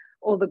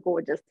all the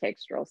gorgeous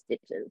textural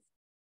stitches.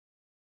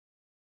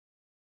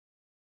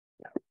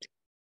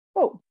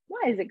 Oh,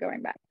 why is it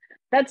going back?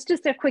 That's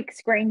just a quick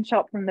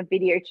screenshot from the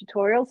video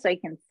tutorial so you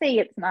can see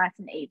it's nice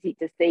and easy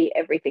to see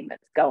everything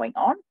that's going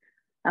on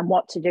and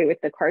what to do with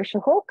the crochet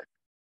hook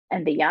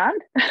and the yarn.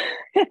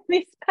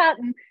 This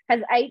pattern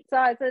has 8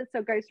 sizes, so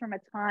it goes from a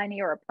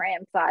tiny or a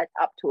pram size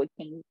up to a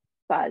king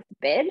size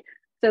bed.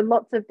 So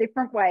lots of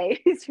different ways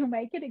you'll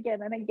make it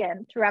again and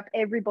again to wrap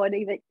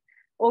everybody, that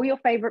all your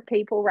favorite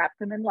people, wrap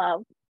them in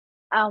love.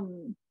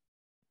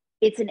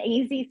 It's an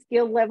easy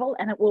skill level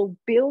and it will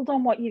build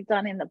on what you've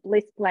done in the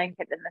bliss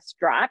blanket and the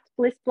striped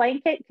bliss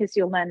blanket, because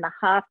you'll learn the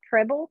half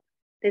treble.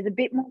 There's a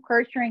bit more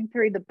crocheting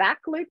through the back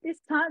loop this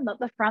time, not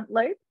the front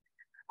loop.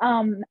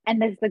 And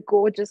there's the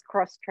gorgeous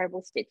cross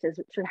treble stitches,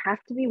 which would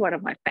have to be one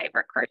of my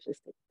favorite crochet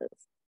stitches.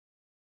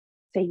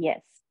 So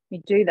yes,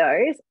 you do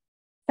those.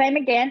 Same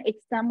again,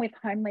 it's done with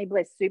Homelea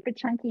Lass super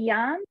chunky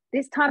yarn.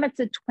 This time it's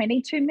a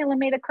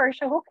 22mm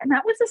crochet hook, and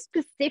that was a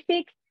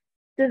specific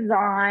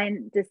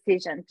design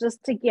decision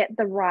just to get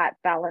the right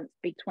balance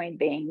between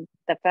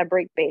the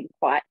fabric being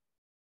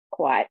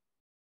quite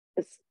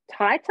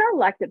tighter,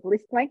 like the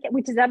bliss blanket,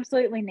 which is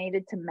absolutely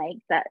needed to make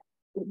that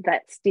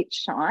stitch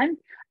shine,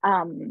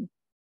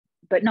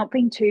 but not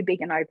being too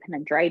big and open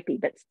and drapey,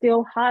 but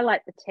still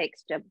highlight the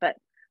texture, but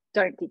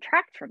don't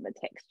detract from the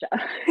texture.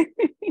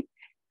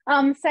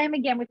 Same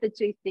again with the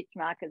 2 stitch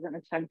markers and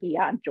the chunky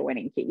yarn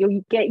joining kit.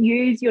 You'll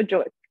use your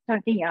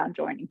chunky yarn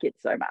joining kit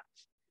so much.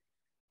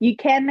 You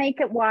can make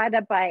it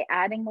wider by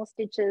adding more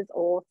stitches,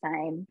 or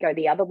go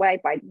the other way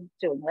by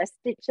doing less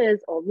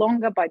stitches, or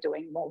longer by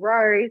doing more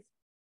rows.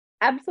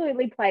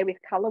 Absolutely play with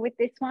color with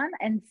this one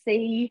and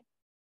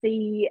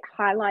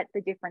highlight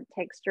the different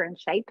texture and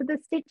shape of the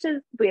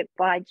stitches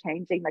by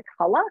changing the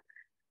color.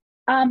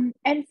 And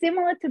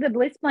similar to the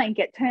bliss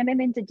blanket, turn it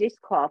into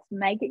dishcloth,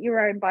 make it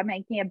your own by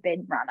making a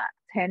bed runner,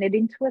 turn it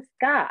into a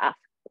scarf,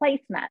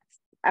 placemats,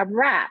 a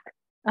wrap,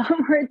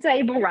 or a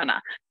table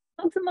runner.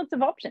 Lots and lots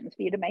of options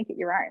for you to make it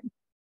your own.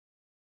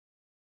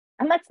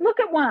 And let's look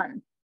at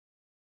one.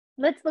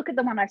 Let's look at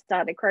the one I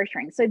started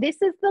crocheting. So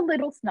this is the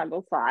little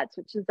snuggle size,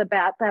 which is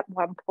about that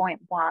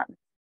 1.1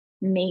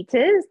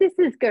 meters. This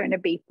is going to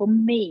be for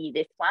me,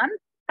 this one,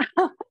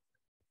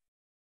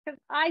 because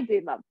I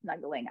do love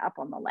snuggling up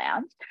on the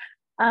lounge.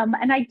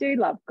 And I do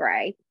love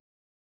grey.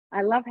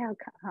 I love how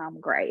calm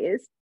grey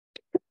is.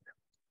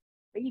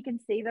 but you can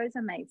see those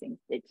amazing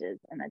stitches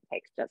and the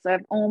texture. So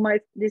I've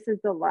almost, this is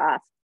the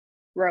last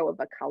row of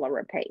a color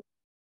repeat.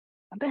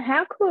 But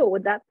how cool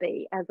would that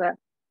be as a,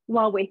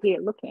 while we're here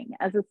looking,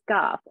 as a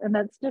scarf? And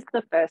that's just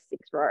the first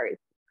 6 rows.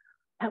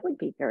 That would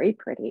be very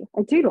pretty.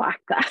 I do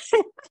like that.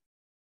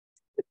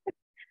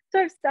 So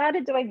I've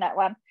started doing that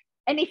one.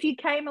 And if you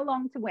came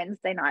along to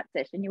Wednesday night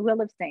session, you will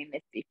have seen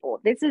this before.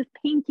 This is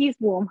Pinky's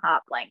Warm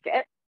Heart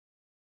Blanket.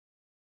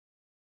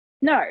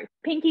 No,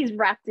 Pinky's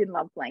Wrapped in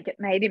Love Blanket,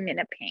 made in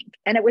Minna Pink.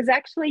 And it was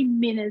actually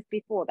Minna's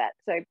before that.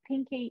 So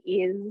Pinky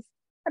is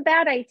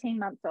about 18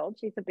 months old.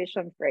 She's a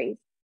Bichon Frise,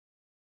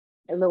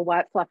 a little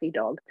white fluffy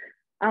dog.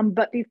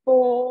 But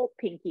before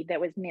Pinky, there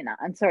was Minna.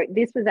 And so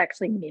this was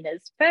actually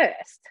Minna's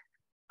first.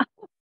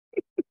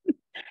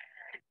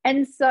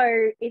 And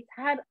so it's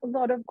had a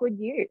lot of good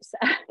use.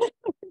 It's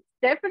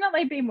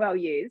definitely been well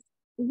used.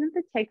 Isn't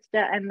the texture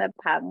and the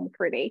pattern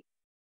pretty?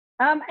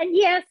 And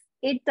yes,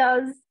 it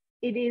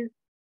is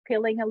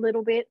pilling a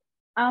little bit,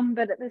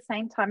 but at the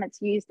same time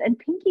it's used, and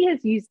Pinky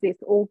has used this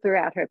all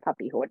throughout her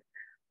puppyhood.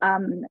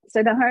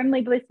 So the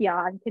Homely Bliss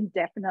yarn can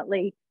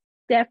definitely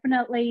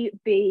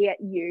be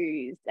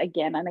used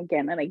again and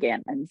again and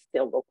again and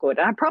still look good.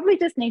 I probably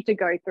just need to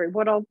go through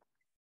what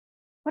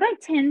I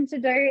tend to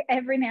do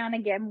every now and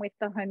again with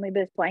the Homely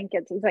Bliss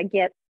blankets is I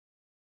get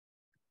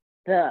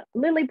the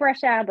lily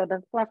brush out or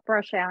the fluff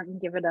brush out and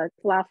give it a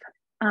fluff.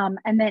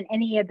 And then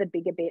any of the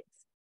bigger bits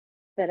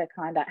that are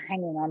kind of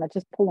hanging on, I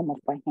just pull them off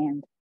by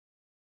hand.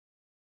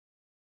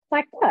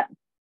 Like that.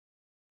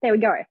 There we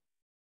go.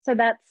 So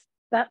that's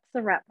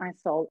the Wrap My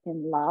Soul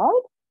in Love.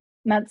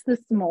 And that's the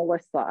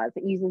smallest size.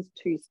 It uses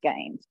 2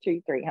 skeins,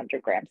 2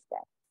 300-gram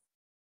skeins.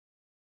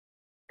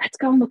 Let's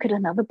go and look at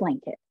another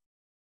blanket.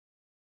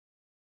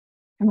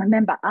 And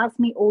remember, ask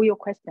me all your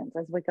questions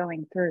as we're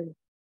going through.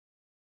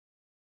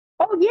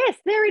 Oh, yes,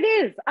 there it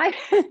is.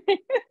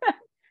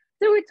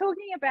 So we're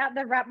talking about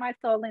the Wrap My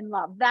Soul in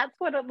Love. That's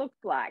what it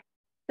looks like.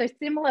 So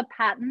similar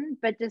pattern,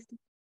 but just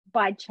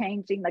by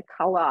changing the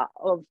color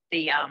of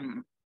the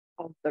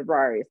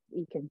rows,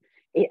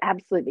 it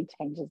absolutely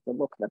changes the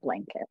look of the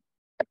blanket.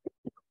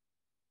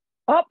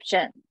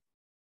 Option.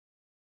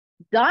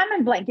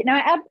 Diamond blanket.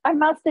 Now, I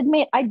must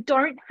admit, I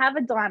don't have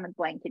a diamond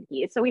blanket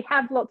here. So we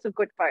have lots of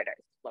good photos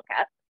to look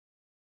at.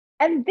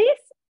 And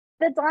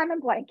the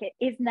diamond blanket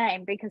is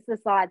named because the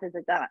size is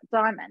a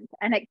diamond.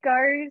 And it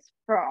goes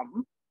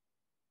from,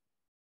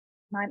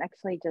 might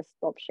actually just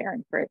stop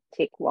sharing for a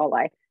tick while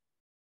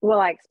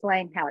I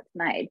explain how it's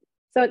made.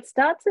 So it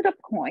starts at a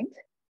point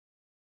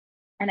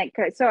and it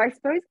goes, so I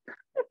suppose it kind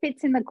of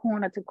fits in the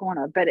corner to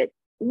corner, but it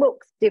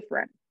looks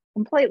different,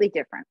 completely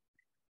different.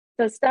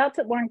 So it starts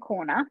at one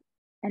corner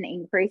and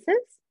increases,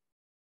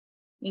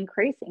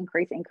 increase,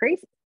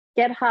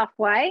 get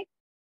halfway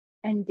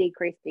and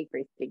decrease. So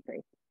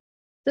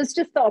it's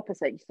just the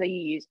opposite. So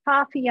you use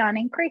half the yarn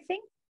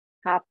increasing,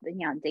 half the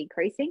yarn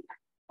decreasing,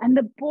 and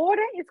the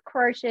border is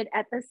crocheted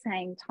at the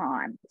same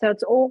time. So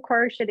it's all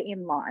crocheted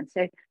in line.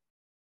 So,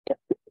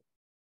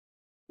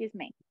 excuse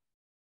me,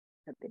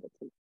 a bit of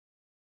tea.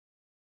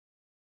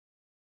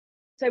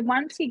 So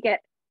once you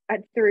get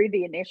through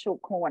the initial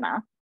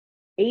corner,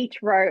 each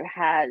row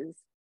has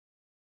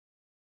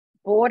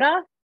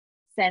border,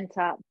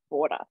 center,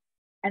 border,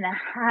 and it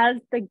has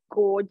the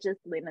gorgeous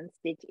linen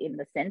stitch in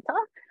the center.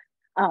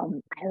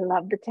 I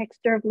love the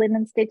texture of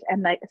linen stitch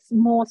and the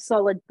more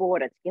solid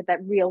border to get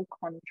that real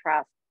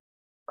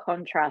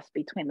contrast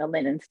between the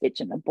linen stitch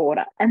and the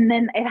border. And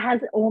then it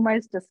has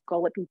almost a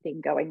scallopy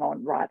thing going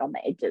on right on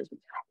the edges.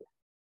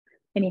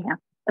 Anyhow,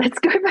 let's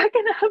go back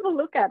and have a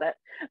look at it.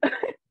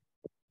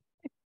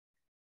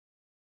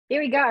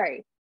 Here we go.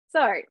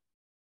 So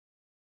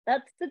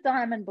that's the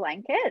diamond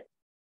blanket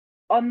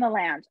on the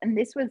lounge. And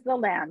this was the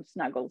lounge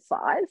snuggle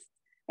size.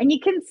 And you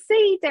can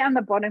see down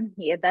the bottom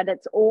here that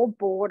it's all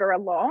border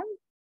along.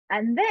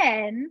 And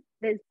then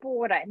there's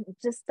border and you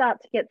just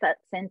start to get that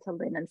center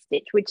linen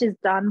stitch, which is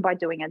done by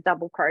doing a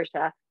double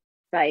crochet,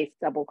 space,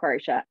 double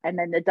crochet. And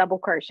then the double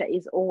crochet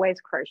is always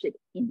crocheted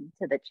into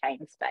the chain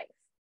space.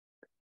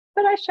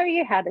 But I show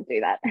you how to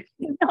do that.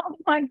 Not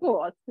my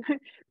course.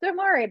 Don't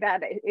worry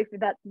about it if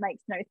that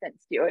makes no sense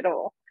to you at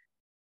all.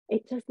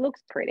 It just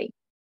looks pretty.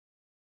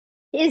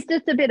 Here's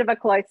just a bit of a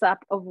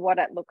close-up of what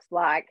it looks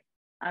like.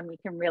 You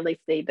can really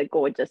see the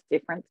gorgeous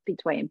difference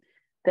between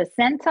the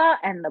center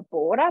and the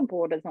border.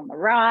 Border's on the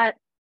right,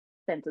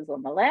 center's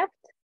on the left.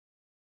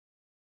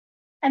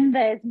 And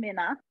there's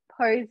Minna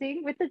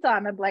posing with the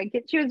diamond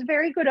blanket. She was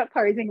very good at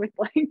posing with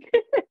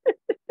blankets.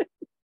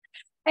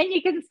 And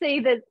you can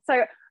see that,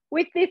 so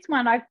with this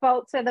one,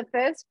 so the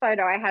first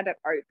photo I had it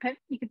open,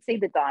 you could see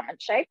the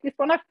diamond shape. This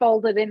one I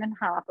folded in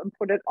half and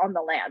put it on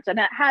the lounge. And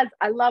it has,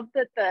 I love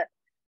that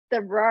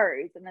the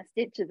rows and the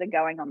stitches are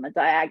going on the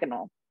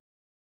diagonal.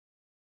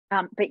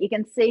 But you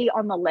can see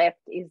on the left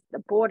is the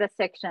border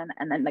section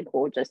and then the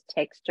gorgeous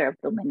texture of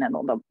the linen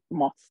or the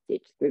moss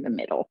stitch through the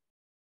middle.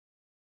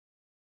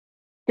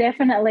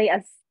 Definitely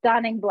a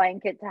stunning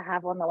blanket to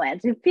have on the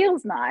lounge. It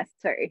feels nice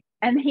too.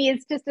 And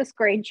here's just a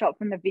screenshot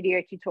from the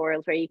video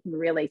tutorials where you can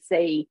really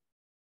see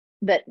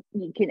that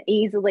you can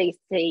easily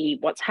see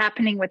what's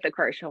happening with the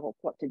crochet hook,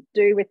 what to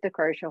do with the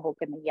crochet hook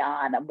and the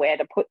yarn, and where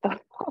to put the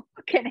hook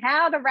and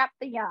how to wrap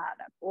the yarn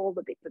and all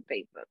the bits and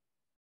pieces,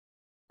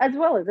 as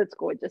well as its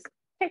gorgeous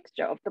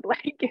texture of the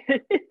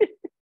blanket.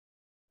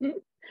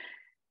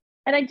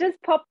 And I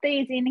just popped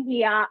these in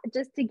here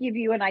just to give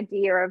you an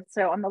idea of,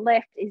 so on the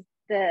left is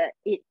the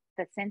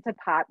center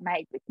part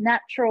made with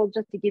natural,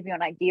 just to give you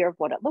an idea of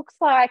what it looks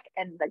like,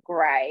 and the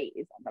gray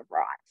is on the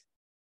right.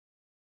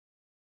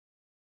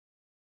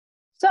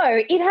 So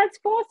it has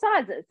 4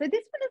 sizes. So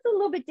this one is a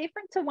little bit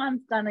different to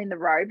ones done in the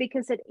row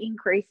because it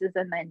increases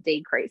and then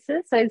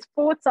decreases. So it's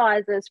 4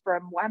 sizes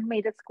from 1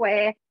 meter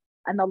square,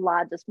 and the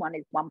largest one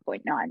is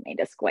 1.9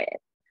 meter square.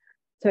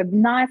 So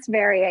nice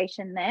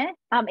variation there.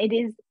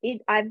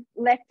 I've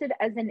left it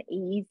as an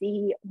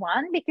easy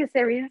one because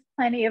there is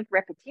plenty of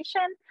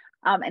repetition,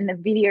 and the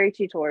video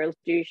tutorials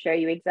do show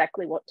you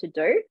exactly what to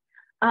do.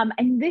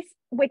 And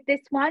with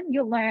this one,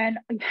 you'll learn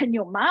and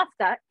you'll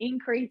master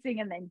increasing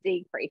and then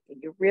decreasing.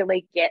 You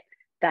really get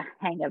the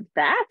hang of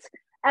that,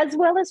 as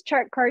well as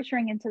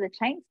crocheting into the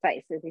chain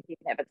spaces if you've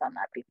never done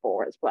that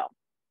before as well.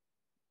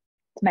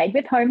 It's made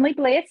with Homelea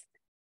Lass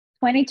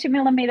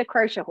 22mm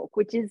crochet hook,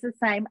 which is the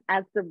same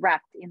as the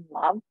Wrapped in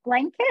Love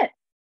blanket.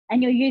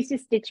 And you'll use your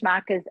stitch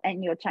markers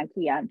and your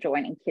chunky yarn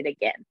joining kit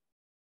again.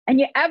 And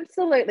you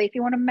absolutely, if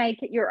you want to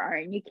make it your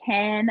own, you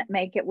can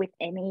make it with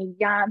any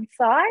yarn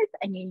size,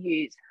 and you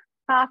use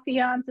half the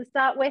yarn to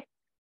start with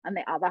and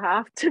the other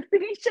half to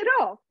finish it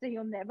off. So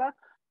you'll never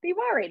be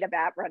worried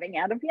about running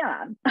out of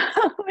yarn.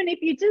 And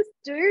if you just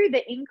do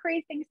the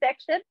increasing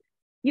section,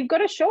 you've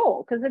got a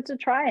shawl because it's a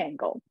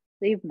triangle.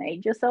 So you've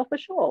made yourself a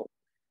shawl.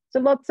 So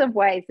lots of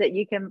ways that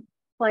you can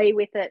play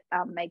with it,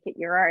 make it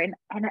your own,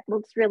 and it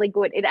looks really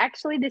good. It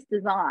actually, this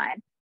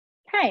design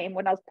came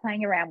when I was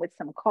playing around with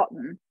some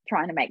cotton,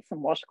 trying to make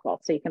some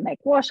washcloths. So you can make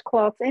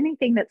washcloths,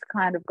 anything that's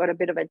kind of got a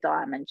bit of a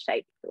diamond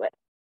shape to it.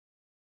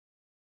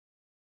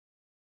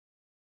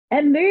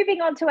 And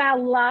moving on to our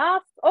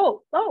last,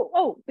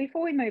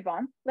 before we move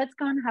on, let's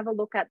go and have a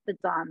look at the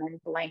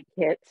diamond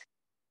blanket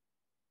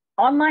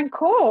online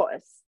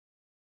course.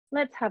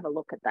 Let's have a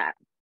look at that.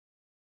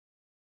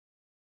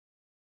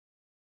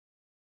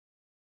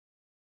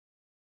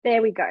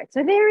 There we go.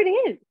 So there it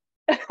is.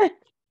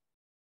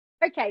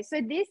 Okay, so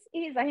this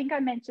is, I think I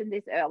mentioned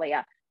this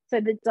earlier.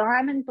 So the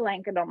diamond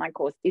blanket on my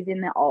course is in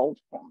the old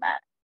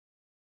format,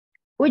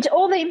 which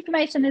all the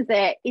information is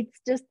there. It's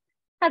just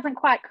hasn't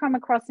quite come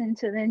across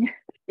into the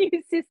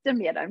new system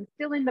yet. I'm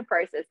still in the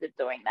process of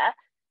doing that.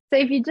 So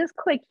if you just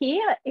click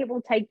here, it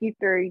will take you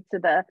through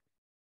to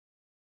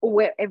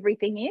where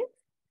everything is.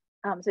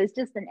 So it's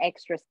just an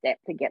extra step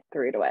to get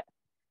through to it.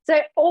 So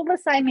all the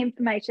same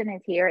information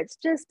is here. It's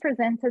just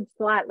presented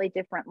slightly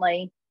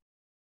differently.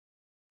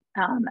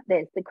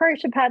 There's the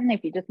crochet pattern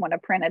if you just want to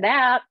print it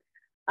out.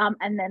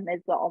 And then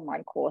there's the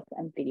online course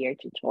and video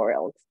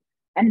tutorials.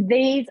 And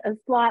these are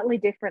slightly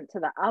different to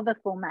the other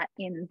format.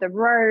 In the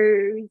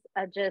rows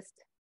are just,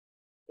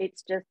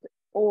 it's just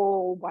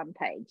all one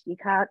page. You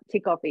can't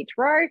tick off each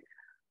row.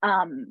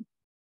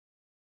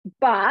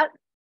 But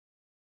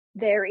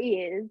there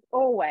is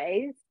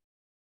always,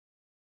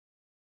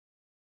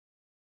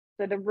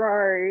 so the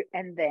row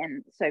and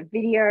then, so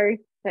video.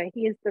 So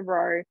here's the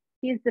row,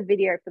 here's the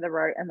video for the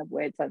row and the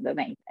words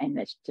underneath. And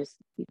it's just,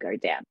 you go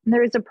down. And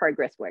there is a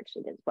progress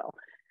worksheet as well.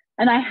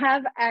 And I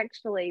have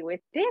actually,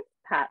 with this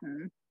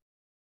pattern,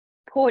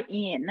 put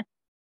in,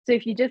 so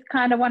if you just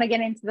kind of want to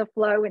get into the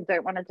flow and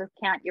don't want to just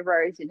count your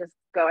rows, you're just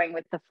going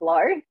with the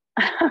flow,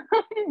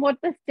 what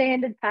the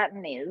standard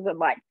pattern is and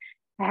like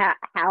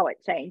how it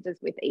changes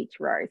with each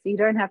row. So you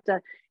don't have to,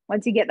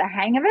 once you get the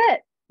hang of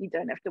it, you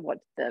don't have to watch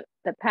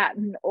the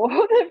pattern or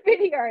the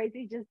videos,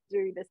 you just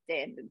do the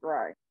standard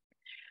row.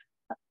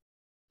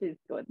 Which is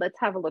good. Let's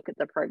have a look at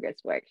the progress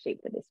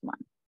worksheet for this one,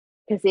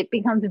 because it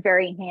becomes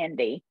very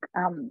handy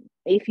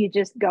if you're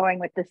just going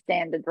with the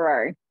standard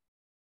row.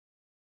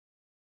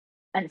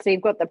 And so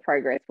you've got the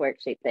progress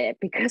worksheet there.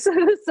 Because of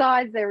the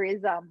size, there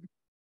is,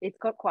 it's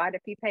got quite a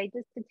few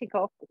pages to tick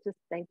off, but just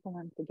staple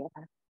them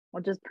together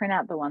or just print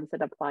out the ones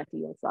that apply to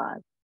your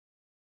size.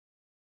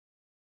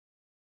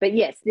 But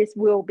yes, this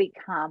will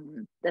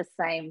become the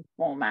same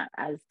format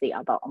as the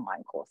other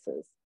online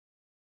courses.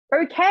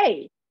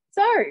 Okay,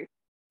 so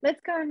let's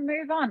go and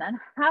move on and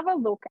have a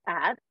look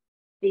at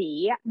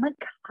the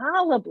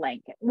Homelea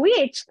blanket,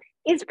 which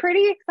is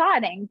pretty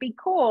exciting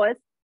because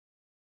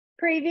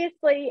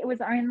previously it was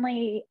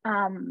only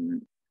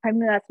Homelea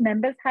Lass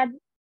members had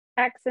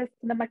access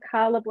to the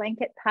Homelea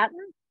blanket pattern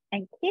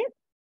and kit.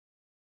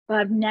 But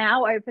I've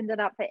now opened it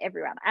up for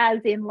everyone,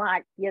 as in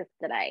like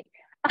yesterday.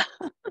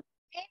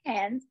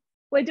 And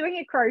we're doing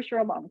a crochet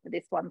along for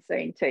this one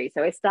soon too.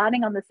 So we're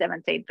starting on the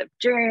 17th of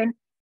June.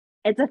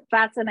 It's a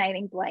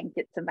fascinating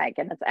blanket to make,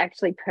 and it's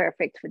actually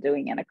perfect for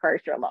doing in a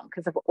crochet along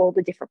because of all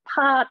the different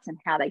parts and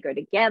how they go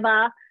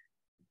together,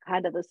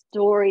 kind of the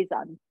stories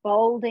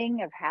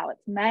unfolding of how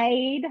it's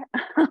made.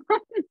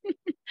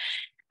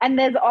 And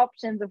there's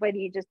options of whether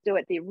you just do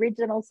it the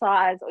original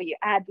size or you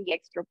add the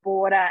extra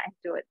border and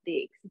do it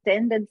the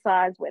extended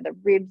size where the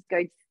ribs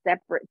go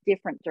separate,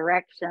 different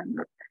directions.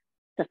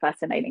 It's a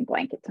fascinating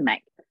blanket to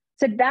make.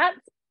 So that's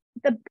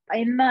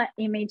in the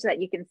image that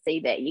you can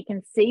see there. You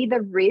can see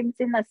the ribs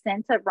in the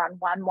center run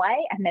one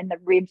way and then the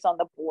ribs on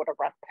the border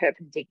run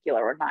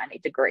perpendicular or 90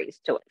 degrees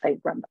to it. They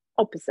run the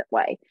opposite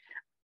way.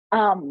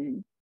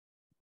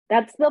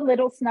 That's the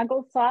little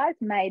snuggle size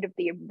made of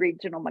the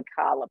original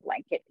Mikala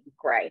blanket in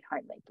grey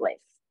Homelea Lass.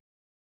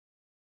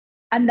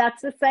 And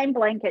that's the same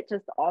blanket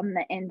just on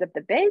the end of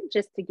the bed,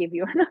 just to give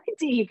you an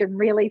idea. You can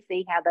really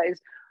see how those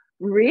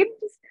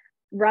ribs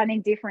run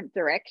in different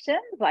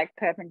directions, like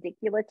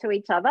perpendicular to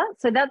each other.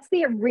 So that's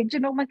the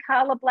original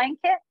Mikala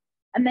blanket.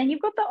 And then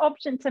you've got the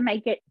option to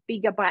make it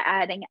bigger by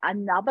adding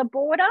another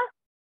border.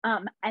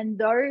 And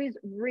those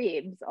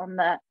ribs on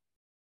the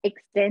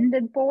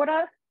extended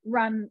border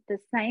run the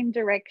same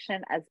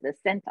direction as the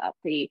center.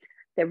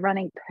 They're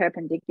running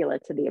perpendicular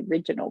to the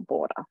original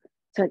border.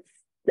 So it's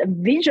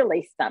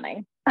visually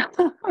stunning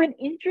and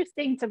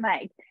interesting to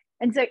make.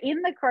 And so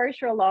in the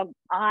crochet along,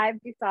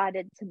 I've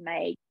decided to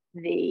make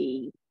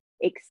the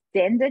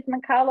extended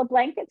Mikala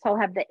blanket. So I'll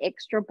have the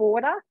extra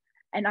border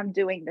and I'm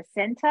doing the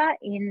center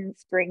in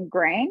spring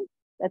green.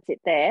 That's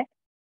it there.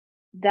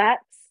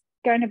 That's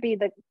going to be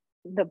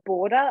the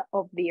border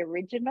of the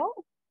original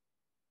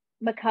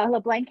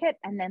Mikala blanket,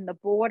 and then the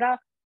border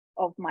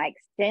of my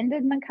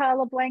extended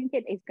Mikala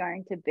blanket is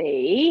going to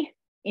be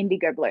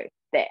indigo blue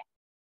there.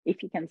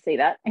 If you can see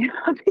that, it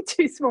might be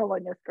too small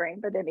on your screen,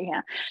 but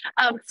anyhow.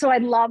 So I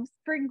love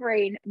spring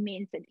green,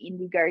 mint, and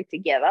indigo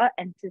together,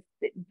 and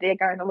they're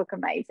going to look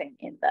amazing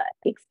in the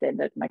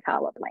extended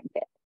Mikala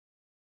blanket.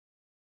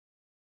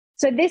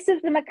 So this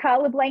is the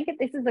Mikala blanket.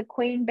 This is a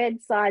queen bed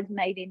size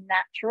made in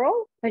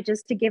natural. So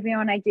just to give you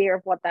an idea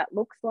of what that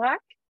looks like.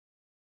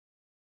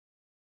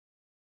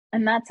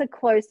 And that's a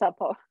close-up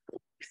of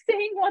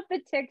seeing what the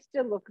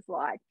texture looks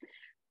like.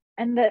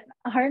 And the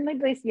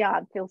Homelea Lass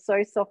yarn feels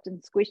so soft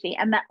and squishy.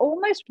 And that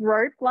almost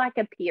rope-like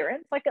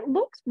appearance, like it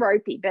looks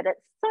ropey, but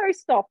it's so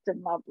soft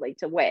and lovely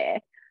to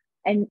wear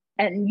and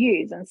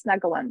use and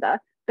snuggle under.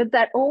 But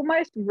that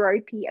almost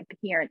ropey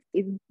appearance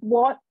is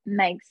what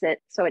makes it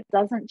so it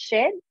doesn't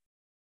shed,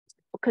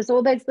 because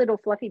all those little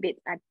fluffy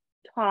bits are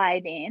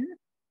tied in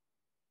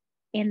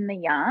the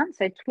yarn,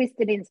 so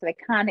twisted in so they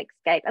can't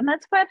escape. And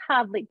that's why it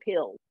hardly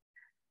pills.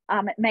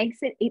 It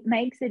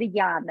makes it a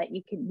yarn that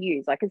you can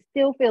use. Like it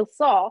still feels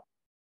soft,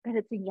 but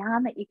it's a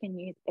yarn that you can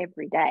use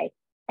every day.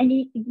 And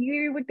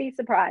you would be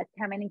surprised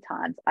how many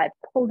times I've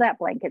pulled out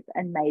blankets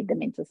and made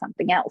them into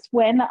something else.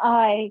 When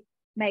I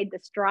made the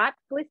striped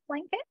bliss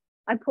blanket,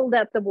 I pulled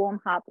out the warm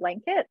heart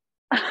blanket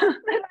that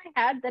I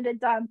had that had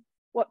done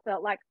what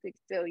felt like 6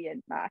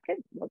 billion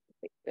markets, lots of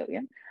 6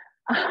 billion,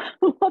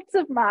 lots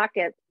of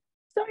markets,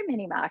 so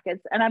many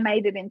markets, and I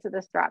made it into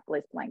the striped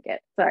bliss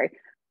blanket. So,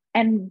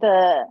 and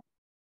the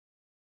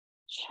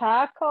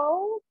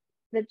charcoal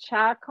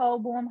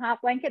warm heart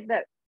blanket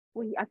that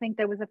I think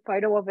there was a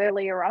photo of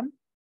earlier on,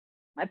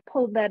 I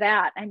pulled that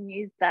out and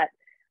used that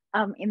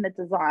in the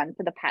design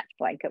for the patch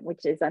blanket,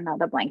 which is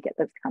another blanket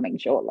that's coming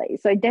shortly.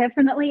 So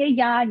definitely a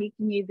yarn you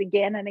can use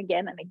again and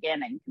again and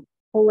again, and you can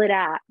pull it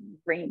out and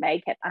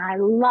remake it. And I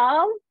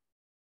love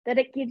that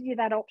it gives you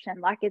that option.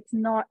 Like it's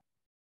not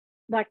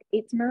like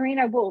it's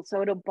merino wool,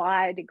 so it'll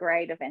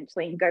biodegrade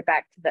eventually and go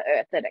back to the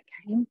earth that it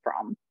came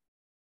from.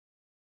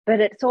 But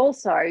it's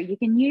also, you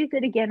can use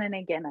it again and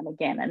again and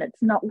again, and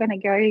it's not going to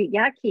go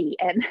yucky.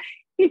 And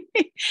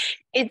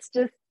it's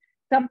just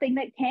something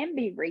that can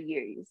be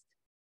reused.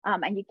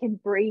 And you can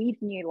breathe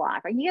new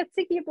life. And you get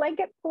sick of your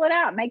blanket, pull it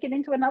out, make it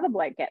into another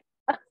blanket.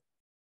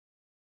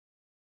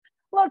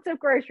 Lots of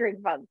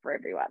crocheting fun for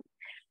everyone.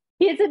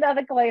 Here's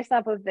another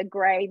close-up of the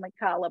grey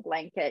Mikala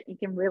blanket. You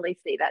can really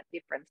see that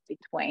difference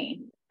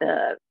between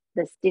the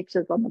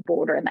stitches on the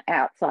border and the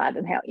outside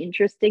and how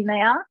interesting they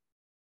are.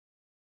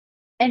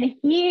 And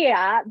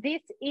here,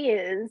 this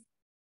is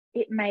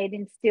it made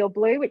in steel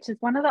blue, which is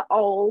one of the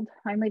old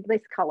Homelea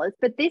Lass colours.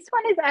 But this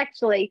one is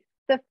actually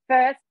the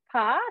first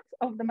part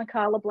of the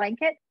Mikala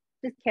blanket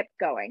just kept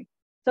going.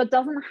 So it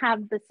doesn't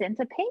have the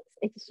centerpiece.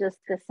 It's just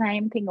the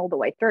same thing all the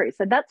way through.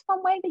 So that's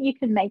one way that you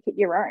can make it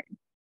your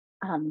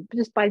own,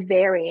 just by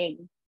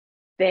varying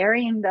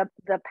the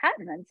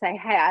pattern and say,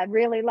 hey, I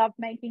really love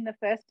making the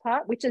first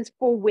part, which is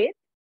full width.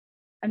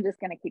 I'm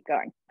just going to keep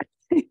going.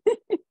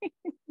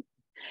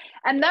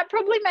 And that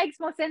probably makes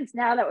more sense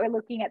now that we're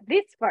looking at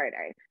this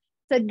photo.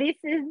 So this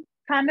is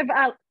kind of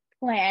a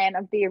plan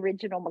of the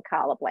original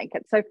Mikala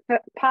blanket. So for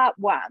part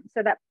one,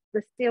 so that's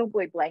the steel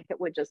blue blanket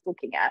we're just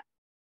looking at.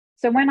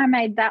 So when I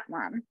made that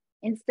one,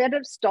 instead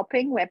of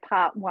stopping where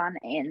part one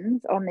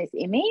ends on this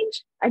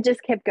image, I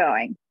just kept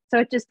going. So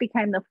it just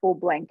became the full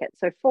blanket.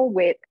 So full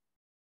width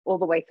all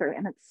the way through.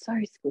 And it's so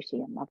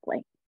squishy and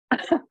lovely.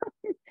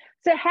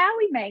 So how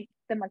we make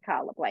the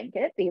Mikala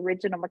blanket, the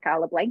original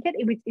Mikala blanket,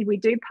 if we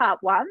do part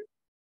one,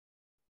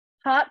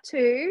 part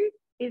two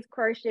is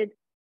crocheted,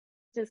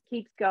 just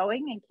keeps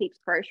going and keeps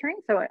crocheting.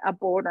 So a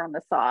border on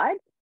the side.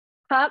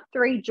 Part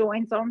 3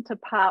 joins on to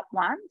part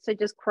 1. So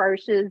just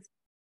crochets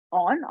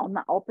on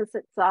the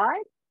opposite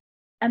side.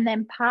 And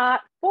then part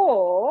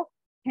 4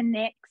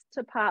 connects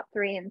to part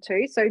 3 and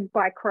 2. So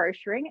by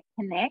crocheting, it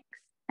connects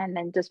and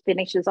then just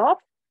finishes off.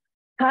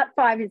 Part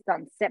 5 is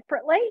done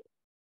separately.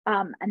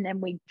 And then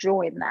we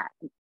join that.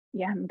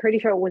 Yeah, I'm pretty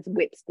sure it was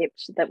whip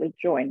stitch that we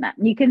joined that.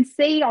 And you can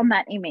see on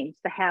that image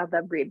how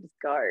the ribs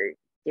go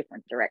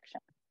different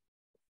directions.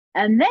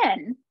 And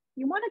then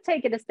you want to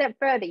take it a step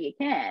further, you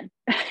can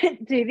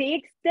do the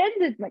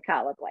extended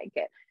Homelea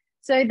blanket.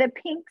 So the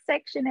pink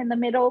section in the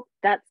middle,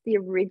 that's the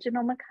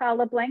original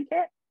Homelea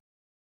blanket.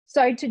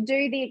 So to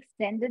do the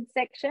extended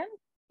section,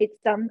 it's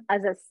done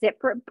as a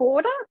separate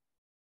border.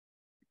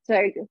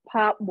 So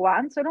part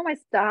 1, so it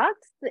almost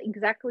starts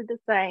exactly the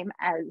same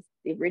as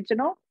the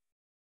original.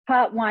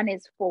 Part 1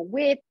 is for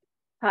width.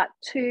 Part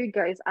 2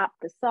 goes up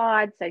the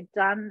side, so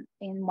done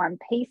in one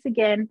piece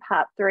again.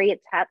 Part 3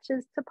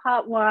 attaches to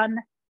part 1.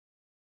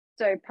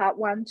 So part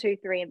 1, 2,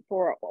 3, and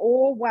 4 are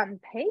all one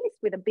piece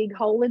with a big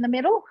hole in the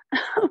middle.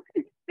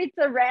 It fits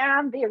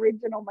around the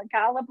original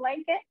Homelea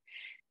blanket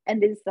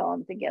and is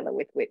sewn together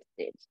with whip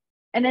stitch.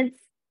 And it's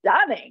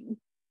stunning.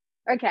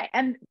 Okay,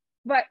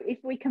 but if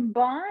we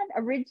combine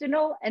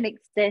original and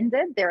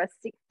extended, there are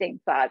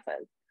 16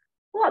 sizes.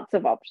 Lots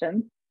of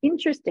options.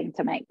 Interesting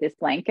to make this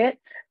blanket.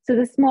 So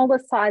the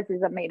smallest size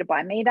is 1 meter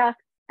by meter.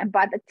 And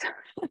by the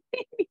time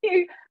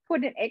you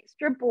put an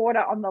extra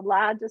border on the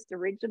largest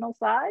original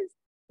size,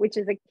 which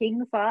is a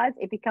king size,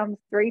 it becomes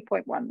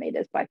 3.1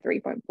 meters by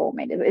 3.4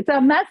 meters. It's a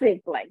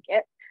massive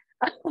blanket.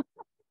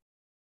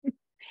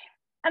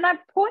 And I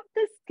put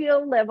the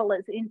skill level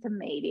as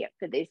intermediate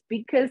for this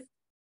because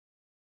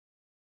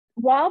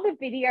while the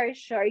videos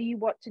show you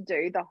what to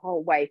do the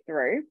whole way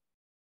through,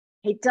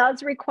 it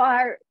does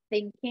require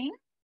thinking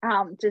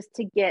just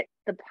to get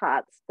the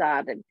parts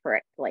started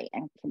correctly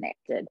and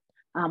connected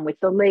with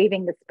the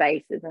leaving the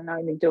spaces and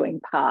only doing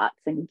parts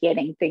and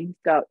getting things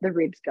the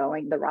ribs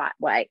going the right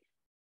way.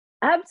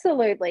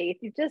 Absolutely. If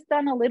you've just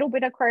done a little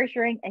bit of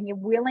crocheting and you're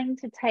willing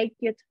to take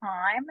your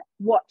time,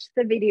 watch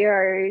the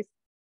videos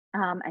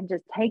and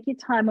just take your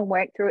time and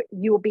work through it,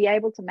 you'll be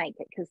able to make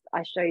it because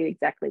I show you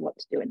exactly what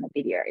to do in the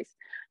videos.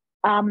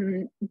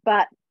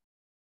 But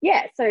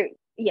yeah, so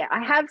yeah,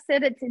 I have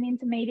said it's an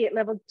intermediate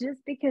level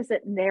just because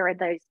there are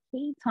those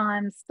key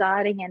times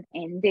starting and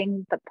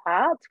ending the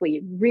parts where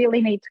you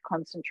really need to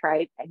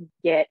concentrate and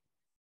get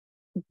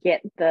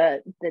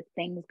the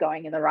things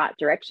going in the right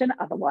direction.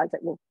 Otherwise,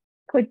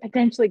 could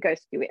potentially go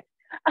skew it.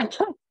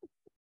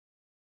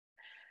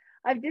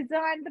 I've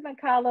designed the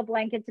Homelea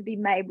blanket to be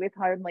made with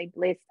Homely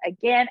Bliss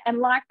again. And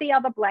like the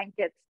other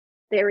blankets,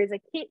 there is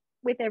a kit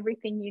with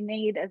everything you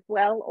need as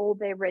well, all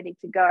there ready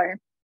to go.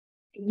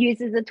 It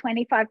uses a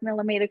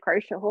 25mm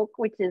crochet hook,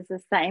 which is the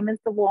same as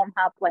the warm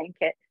heart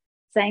blanket,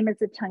 same as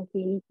the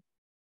chunky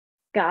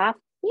scarf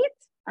kit,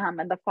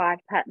 and the 5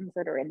 patterns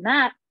that are in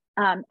that.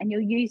 And you'll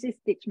use your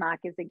stitch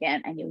markers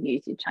again, and you'll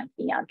use your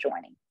chunky yarn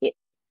joining kit.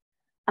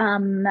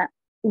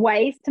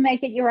 Ways to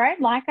make it your own.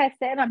 Like I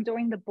said, I'm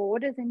doing the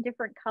borders in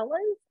different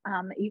colors.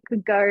 You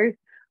could go,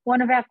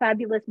 one of our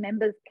fabulous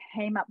members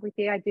came up with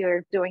the idea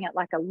of doing it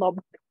like a log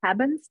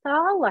cabin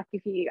style. Like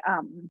if you,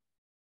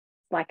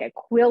 like a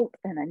quilt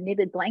and a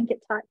knitted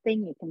blanket type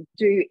thing, you can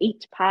do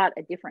each part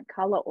a different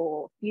color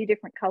or a few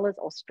different colors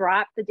or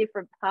stripe the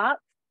different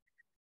parts.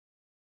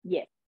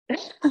 Yes.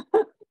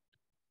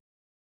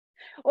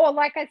 Or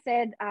like I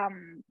said,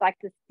 like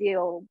the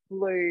steel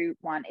blue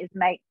one is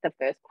make the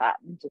first part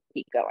and just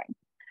keep going.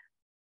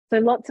 So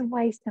lots of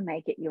ways to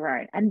make it your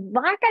own. And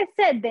like I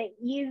said, there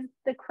is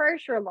the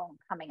crochet along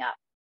coming up.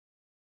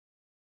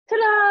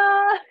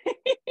 Ta-da!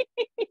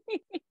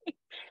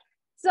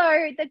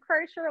 So the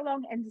crochet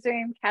along and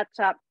Zoom catch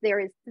up, there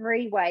is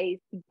 3 ways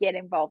to get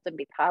involved and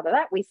be part of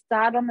that. We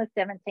start on the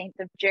 17th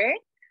of June.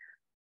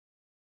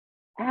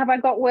 Have I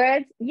got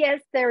words? Yes,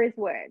 there is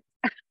words.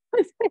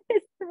 There's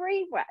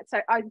 3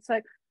 ways.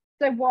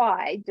 So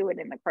why do it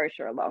in the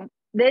crochet along?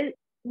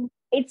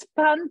 It's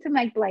fun to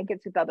make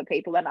blankets with other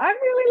people, and I'm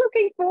really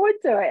looking forward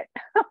to it.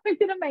 I'm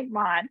going to make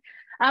mine.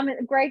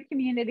 A great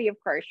community of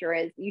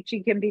crocheters which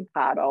you can be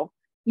part of.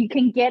 You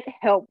can get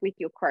help with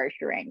your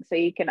crocheting. So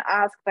you can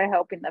ask for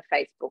help in the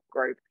Facebook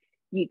group.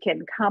 You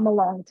can come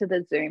along to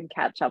the Zoom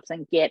catch-ups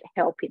and get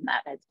help in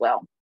that as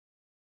well.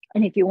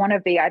 And if you want a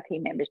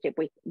VIP membership,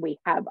 we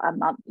have a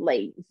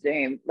monthly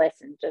Zoom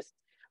lesson, just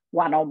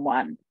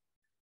one-on-one.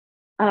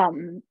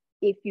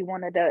 If you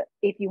wanted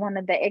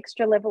the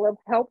extra level of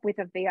help with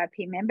a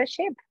VIP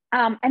membership,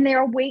 and there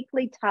are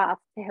weekly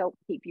tasks to help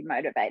keep you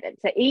motivated.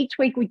 So each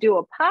week we do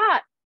a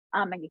part,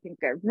 and you can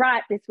go,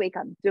 right, this week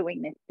I'm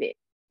doing this bit,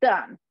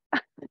 done.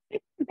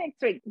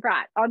 Next week,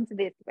 right, on to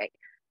this week.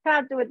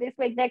 Can't do it this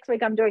week. Next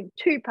week I'm doing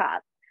 2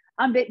 parts.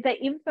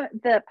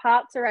 The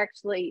parts are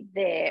actually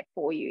there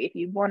for you. If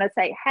you want to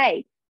say,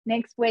 hey,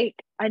 next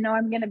week I know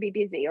I'm going to be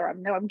busy, or I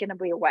know I'm going to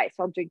be away,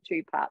 so I'll do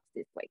 2 parts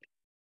this week.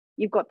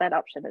 You've got that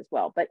option as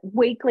well. But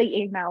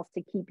weekly emails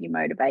to keep you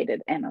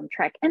motivated and on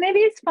track. And it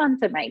is fun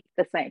to make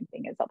the same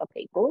thing as other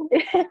people,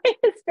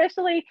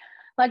 especially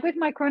Like with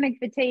my chronic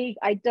fatigue,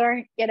 I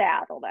don't get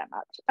out all that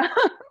much.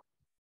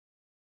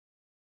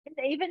 And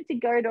even to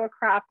go to a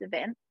craft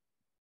event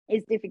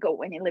is difficult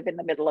when you live in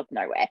the middle of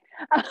nowhere.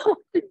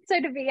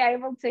 So to be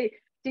able to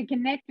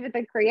connect with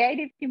a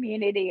creative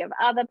community of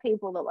other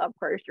people that love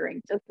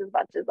crocheting just as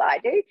much as I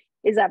do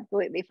is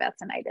absolutely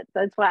fascinating. So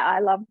that's why I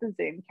love the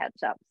Zoom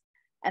catch-ups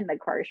and the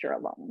crochet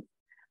alongs.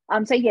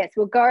 So yes,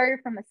 we'll go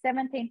from the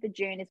 17th of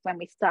June is when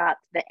we start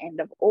to the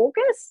end of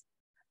August.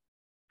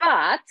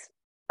 But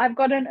I've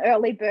got an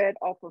early bird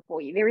offer for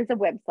you. There is a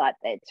website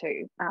there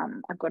too.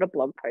 I've got a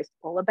blog post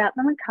all about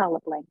the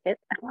Macala blanket.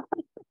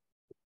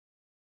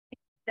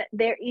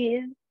 There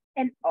is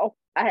an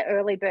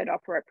early bird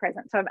offer at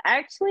present. So I'm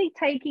actually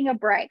taking a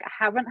break.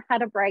 I haven't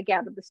had a break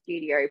out of the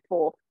studio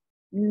for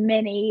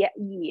many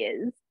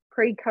years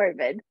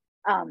pre-COVID.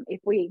 If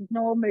we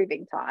ignore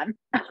moving time,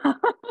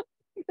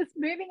 because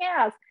moving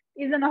house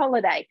isn't a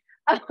holiday.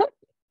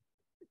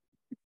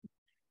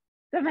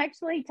 So I'm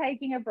actually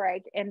taking a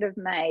break end of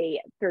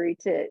May through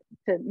to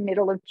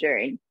middle of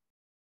June.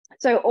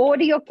 So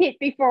order your kit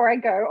before I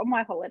go on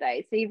my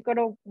holiday. So you've got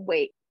a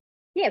week.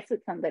 Yes,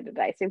 it's Sunday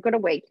today. So you've got a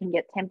week. You can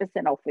get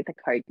 10% off with the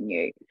code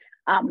new.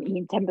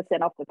 You can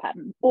 10% off the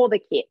pattern or the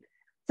kit.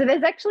 So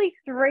there's actually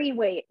 3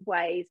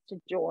 ways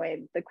to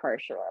join the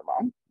crochet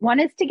along. One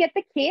is to get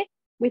the kit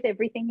with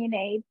everything you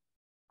need,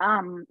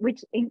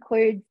 which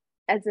includes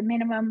as a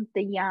minimum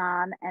the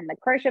yarn and the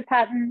crochet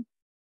pattern.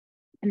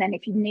 And then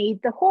if you need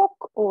the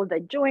hook or the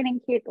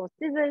joining kit or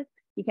scissors,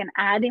 you can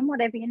add in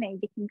whatever you need.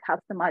 You can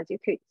customize your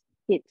kit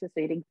to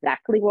suit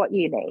exactly what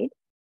you need.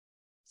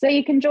 So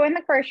you can join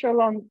the crochet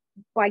along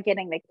by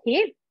getting the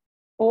kit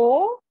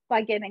or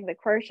by getting the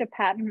crochet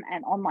pattern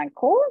and online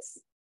course.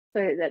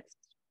 So that's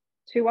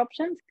 2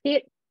 options,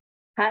 kit,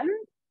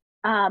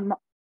 pattern,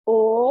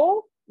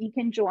 or you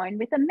can join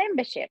with a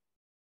membership.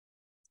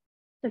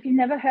 So if you've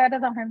never heard of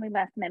the Homelea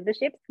Lass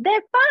memberships,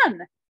 they're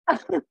fun.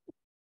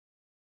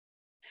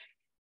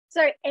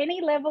 So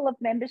any level of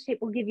membership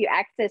will give you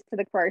access to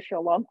the crochet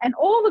along and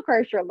all the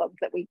crochet alongs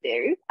that we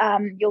do.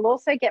 You'll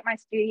also get my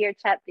studio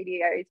chat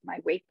videos, my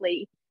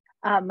weekly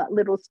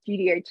little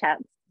studio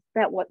chats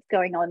about what's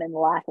going on in the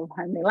life of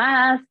Homelea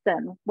Lass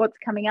and what's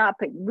coming up,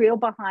 and real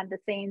behind the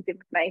scenes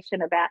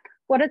information about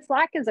what it's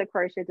like as a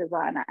crochet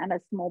designer and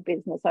a small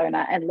business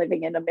owner and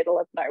living in the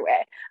middle of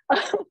nowhere.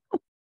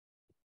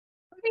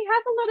 We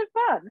have a lot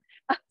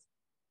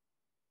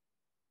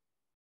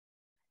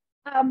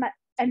of fun.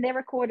 And they're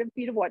recorded for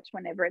you to watch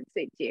whenever it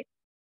suits you.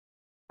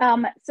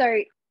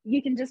 So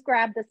you can just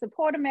grab the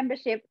supporter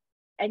membership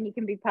and you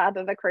can be part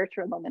of the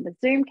crochet along and the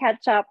Zoom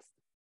catch-ups.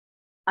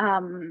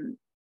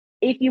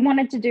 If you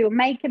wanted to do a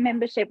maker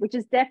membership, which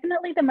is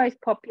definitely the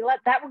most popular,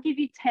 that will give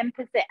you 10%,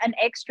 an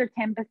extra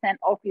 10%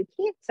 off your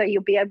kit. So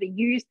you'll be able to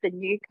use the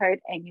new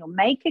code and your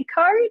maker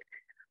code,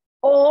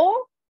 or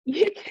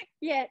you can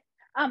get,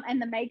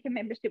 and the maker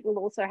membership will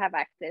also have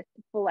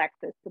full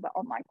access to the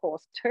online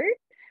course too.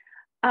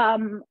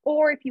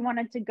 Or if you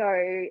wanted to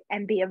go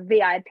and be a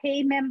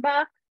VIP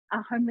member,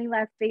 a Homelea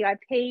Lass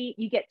VIP,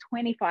 you get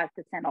 25%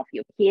 off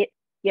your kit.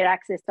 You get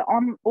access to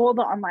all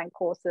the online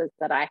courses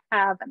that I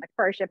have and the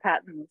crochet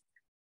patterns,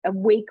 a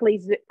monthly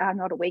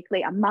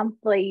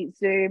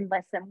Zoom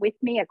lesson with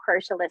me, a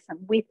crochet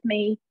lesson with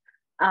me.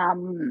 They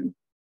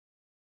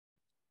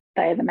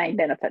are the main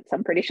benefits,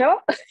 I'm pretty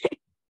sure.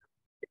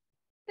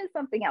 There's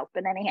something else,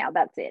 but anyhow,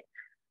 that's it.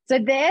 So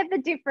they're the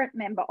different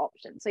member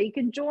options. So you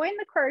can join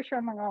the crochet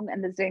along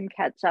and the Zoom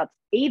catch-ups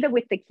either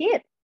with the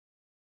kit,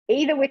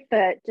 either with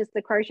just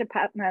the crochet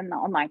pattern and the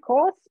online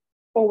course,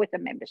 or with a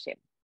membership.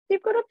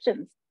 You've got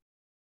options.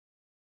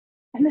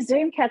 And the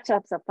Zoom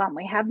catch-ups are fun.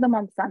 We have them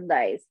on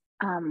Sundays,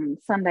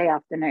 Sunday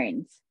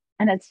afternoons.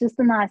 And it's just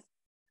a nice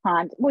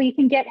time. Well, you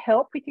can get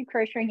help with your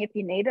crocheting if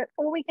you need it,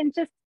 or we can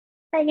just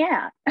hang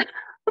out,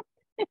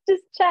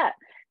 just chat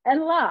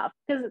and laugh,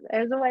 because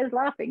there's always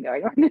laughing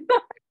going on in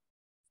the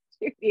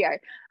studio.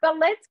 But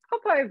let's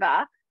pop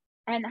over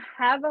and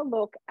have a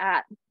look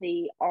at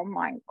the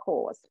online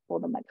course for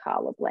the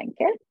Macala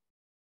blanket.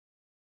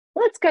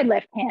 Let's go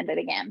left-handed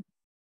again.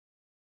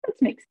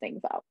 Let's mix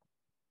things up.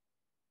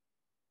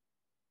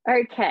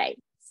 Okay,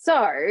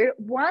 so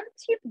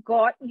once you've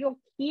got your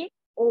kit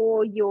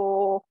or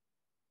your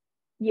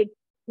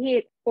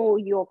kit or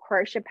your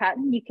crochet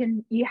pattern,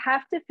 you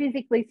have to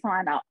physically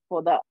sign up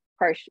for the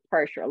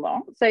crochet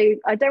along. So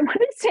I don't want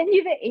to send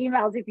you the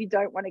emails if you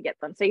don't want to get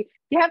them. So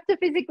you have to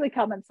physically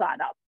come and sign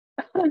up.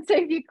 So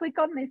if you click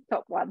on this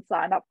top one,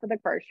 sign up for the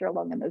crochet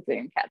along and the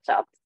Zoom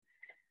catch-ups.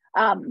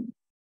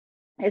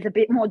 There's a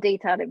bit more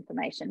detailed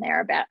information there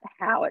about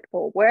how it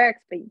all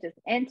works, but you just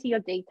enter your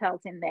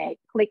details in there,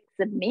 click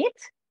submit,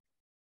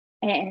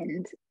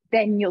 and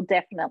then you're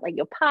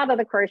part of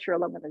the crochet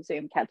along with the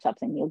Zoom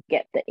catch-ups and you'll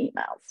get the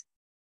emails.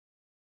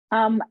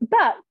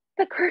 But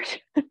the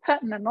crochet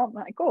pattern and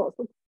online course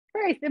looks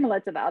very similar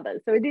to the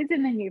others. So it is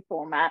in the new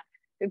format.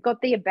 We've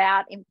got the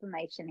about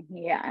information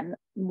here and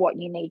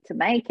what you need to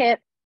make it.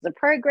 There's a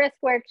progress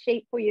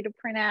worksheet for you to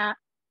print out,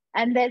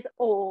 and there's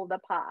all the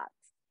parts.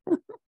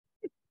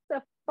 It's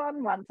a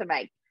fun one to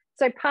make.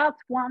 So parts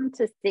 1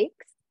 to 6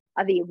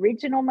 are the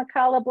original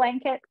Mikala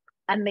blanket,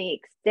 and the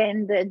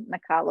extended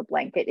Mikala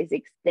blanket is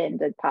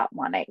extended part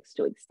 1X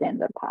to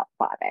extended part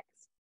 5X.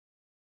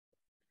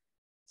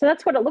 So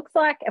that's what it looks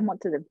like. And what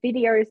do the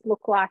videos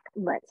look like?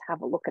 Let's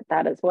have a look at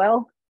that as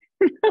well.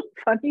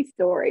 Funny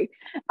story.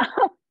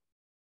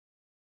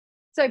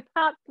 So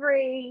part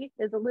 3,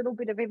 there's a little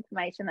bit of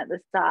information at the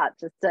start,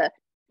 just to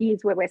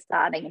here's where we're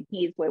starting and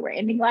here's where we're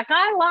ending. Like,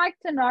 I like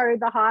to know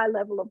the high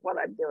level of what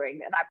I'm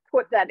doing, and I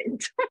put that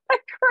into my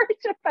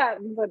crochet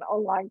patterns and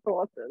online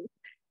courses.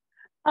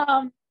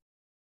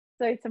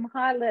 So some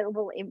high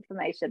level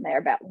information there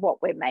about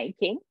what we're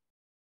making.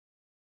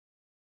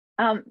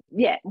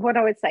 Yeah, what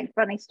I was saying,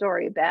 funny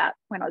story about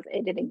when I was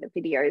editing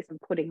the videos and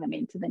putting them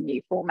into the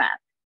new format,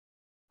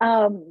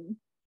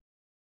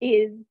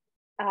 is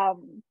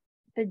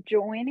the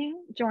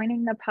joining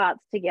the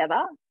parts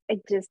together.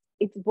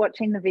 It's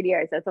watching the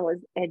videos as I was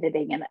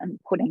editing and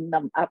putting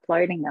them,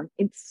 uploading them.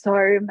 It's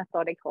so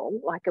methodical.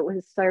 Like, it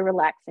was so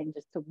relaxing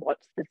just to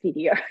watch the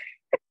video.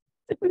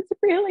 It was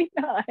really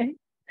nice.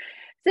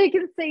 So you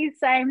can see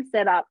same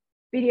setup,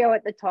 video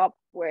at the top,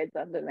 words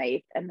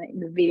underneath, and in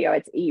the video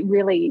it's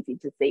really easy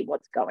to see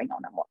what's going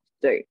on and what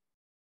to do.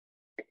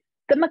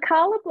 The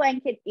Mikala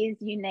blanket is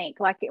unique.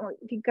 Like,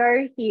 if you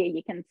go here,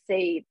 you can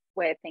see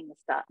where things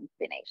start and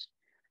finish.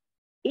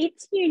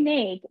 It's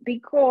unique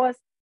because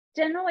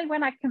generally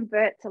when I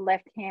convert to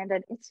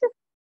left-handed, it's just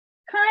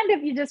kind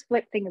of, you just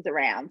flip things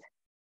around.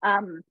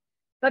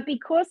 But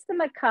because the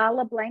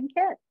Mikala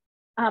blanket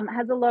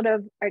has a lot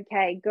of,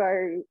 okay,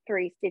 go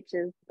 10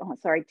 stitches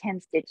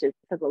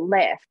to the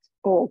left,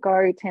 or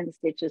go 10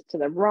 stitches to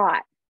the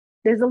right.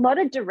 There's a lot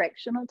of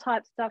directional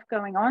type stuff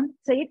going on.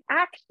 So it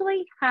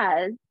actually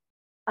has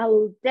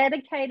a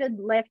dedicated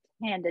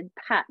left-handed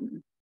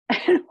pattern.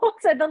 And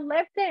also the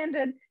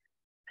left-handed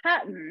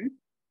pattern,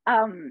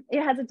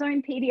 it has its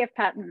own PDF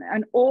pattern,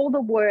 and all the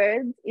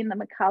words in the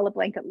Mikala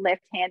blanket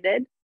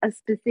left-handed are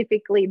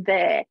specifically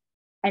there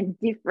and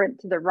different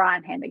to the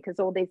right-handed, because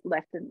all these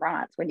left and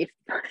rights, when you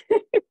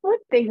put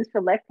things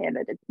for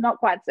left-handed, it's not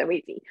quite so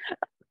easy.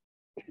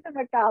 The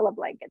Mikala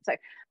blanket. So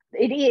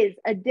it is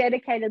a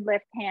dedicated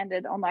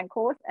left-handed online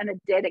course and a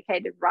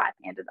dedicated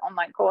right-handed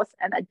online course,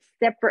 and a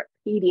separate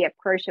PDF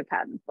crochet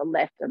pattern for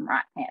left and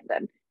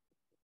right-handed.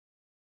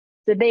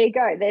 So there you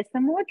go. There's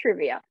some more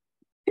trivia.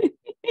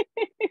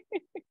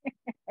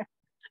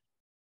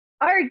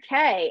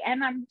 Okay,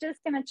 and I'm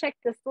just going to check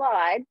the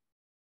slide.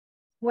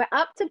 We're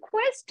up to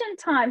question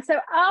time. So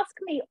ask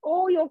me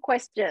all your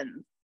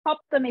questions.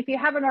 Pop them, if you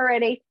haven't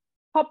already,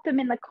 pop them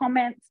in the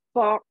comments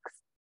box,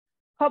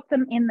 pop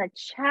them in the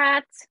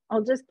chat.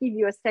 I'll just give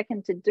you a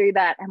second to do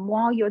that. And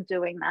while you're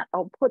doing that,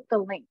 I'll put the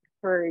link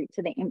through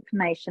to the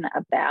information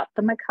about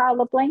the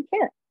Mikala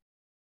blanket.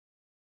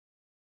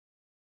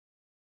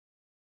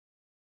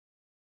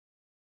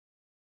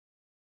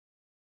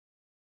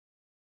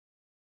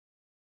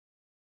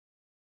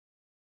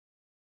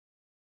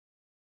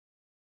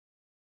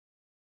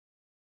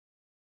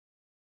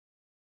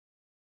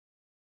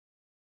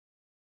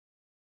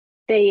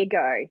 There you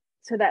go.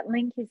 So that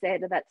link is there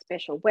to that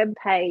special web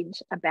page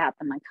about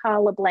the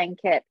Mikala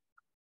blanket.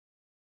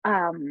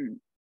 And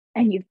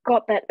you've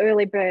got that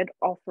early bird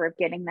offer of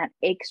getting that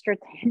extra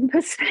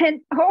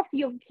 10% off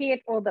your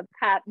kit or the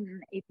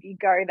pattern if you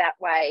go that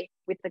way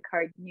with the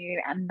code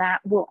NEW, and that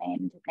will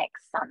end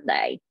next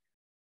Sunday.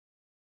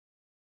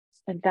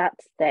 So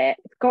that's there.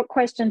 If you've got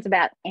questions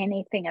about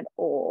anything at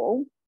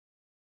all,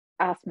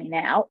 ask me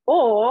now,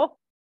 or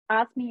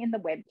ask me in the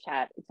web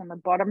chat. It's on the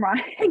bottom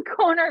right hand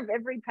corner of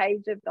every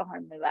page of the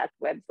Homelea Lass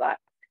website.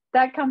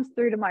 That comes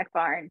through to my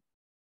phone.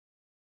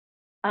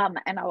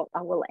 And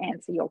I will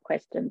answer your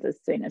questions as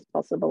soon as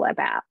possible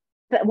about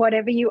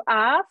whatever you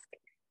ask.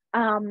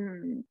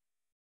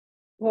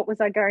 What was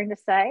I going to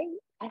say?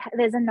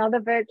 There's another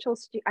virtual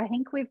I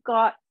think we've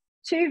got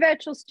 2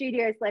 virtual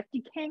studios left.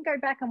 You can go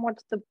back and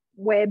watch the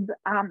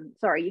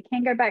you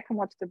can go back and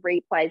watch the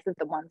replays of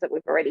the ones that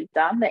we've already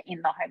done. They're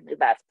in the Homelea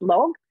Lass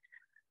blog.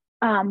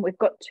 We've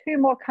got 2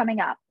 more coming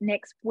up.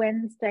 Next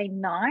Wednesday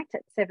night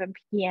at 7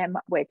 p.m,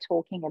 we're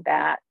talking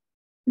about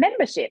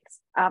memberships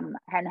and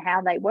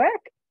how they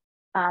work.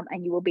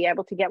 And you will be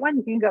able to get one.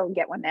 You can go and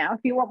get one now if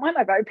you want one.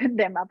 I've opened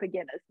them up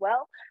again as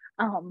well.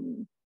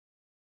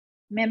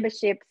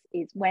 Memberships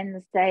is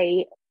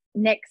Wednesday.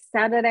 Next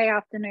Saturday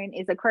afternoon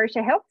is a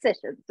crochet help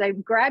session. So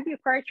grab your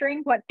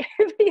crocheting,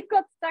 whatever you've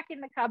got stuck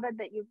in the cupboard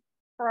that you're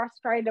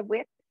frustrated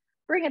with,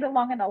 bring it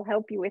along and I'll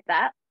help you with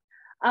that.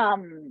 So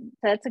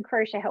it's a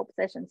crochet help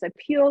session. So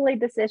purely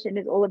the session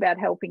is all about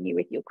helping you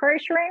with your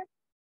crocheting.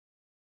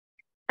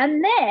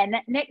 And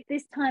then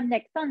this time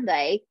next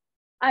Sunday,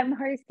 I'm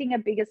hosting a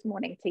biggest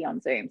morning tea on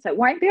Zoom. So it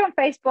won't be on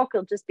Facebook.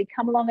 It'll just be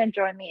come along and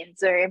join me in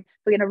Zoom.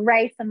 We're going to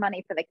raise some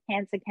money for the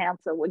Cancer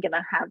Council. We're going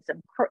to have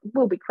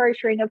we'll be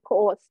crocheting, of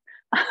course.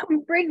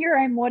 Bring your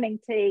own morning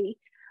tea.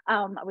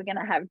 We're going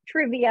to have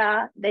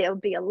trivia. There'll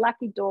be a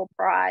lucky door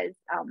prize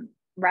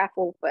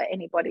raffle for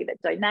anybody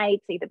that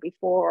donates either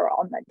before or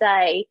on the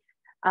day.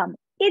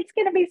 It's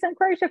going to be some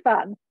crochet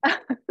fun.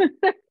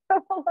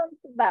 Come along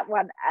to that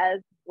one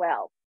as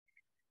well.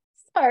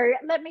 So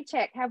let me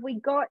check. Have we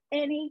got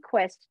any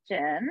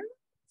questions?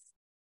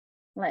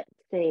 Let's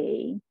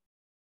see.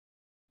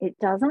 It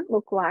doesn't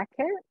look like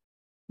it.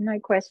 No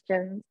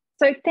questions.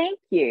 So thank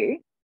you.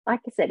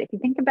 Like I said, if you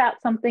think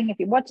about something, if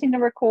you're watching the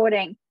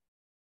recording,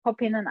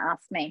 pop in and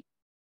ask me.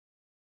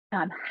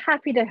 I'm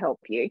happy to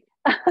help you.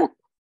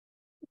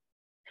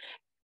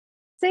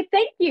 So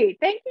thank you.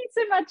 Thank you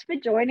so much for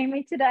joining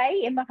me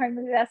today in the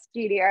Homelea Lass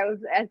studio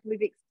as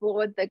we've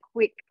explored the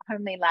quick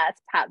Homelea Lass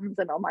patterns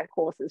and all my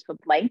courses for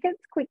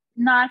blankets,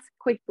 nice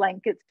quick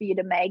blankets for you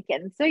to make.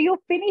 And so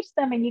you'll finish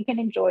them and you can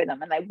enjoy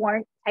them and they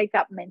won't take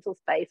up mental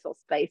space or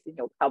space in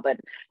your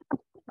cupboard.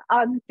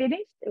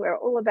 Unfinished. We're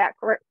all about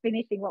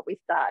finishing what we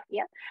start.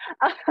 Yeah.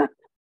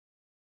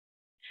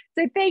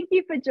 So thank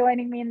you for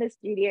joining me in the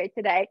studio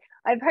today.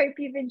 I hope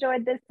you've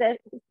enjoyed this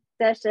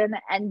session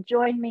and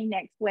join me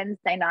next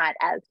Wednesday night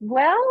as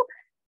well.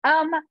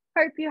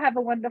 Hope you have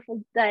a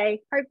wonderful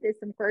day. Hope there's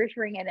some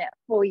crocheting in it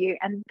for you.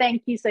 And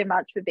thank you so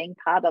much for being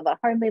part of the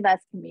Homelea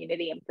Lass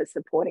community and for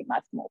supporting my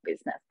small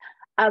business.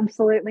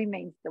 Absolutely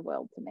means the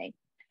world to me.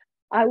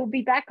 I will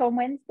be back on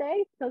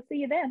Wednesday. So see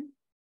you then.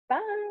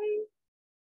 Bye.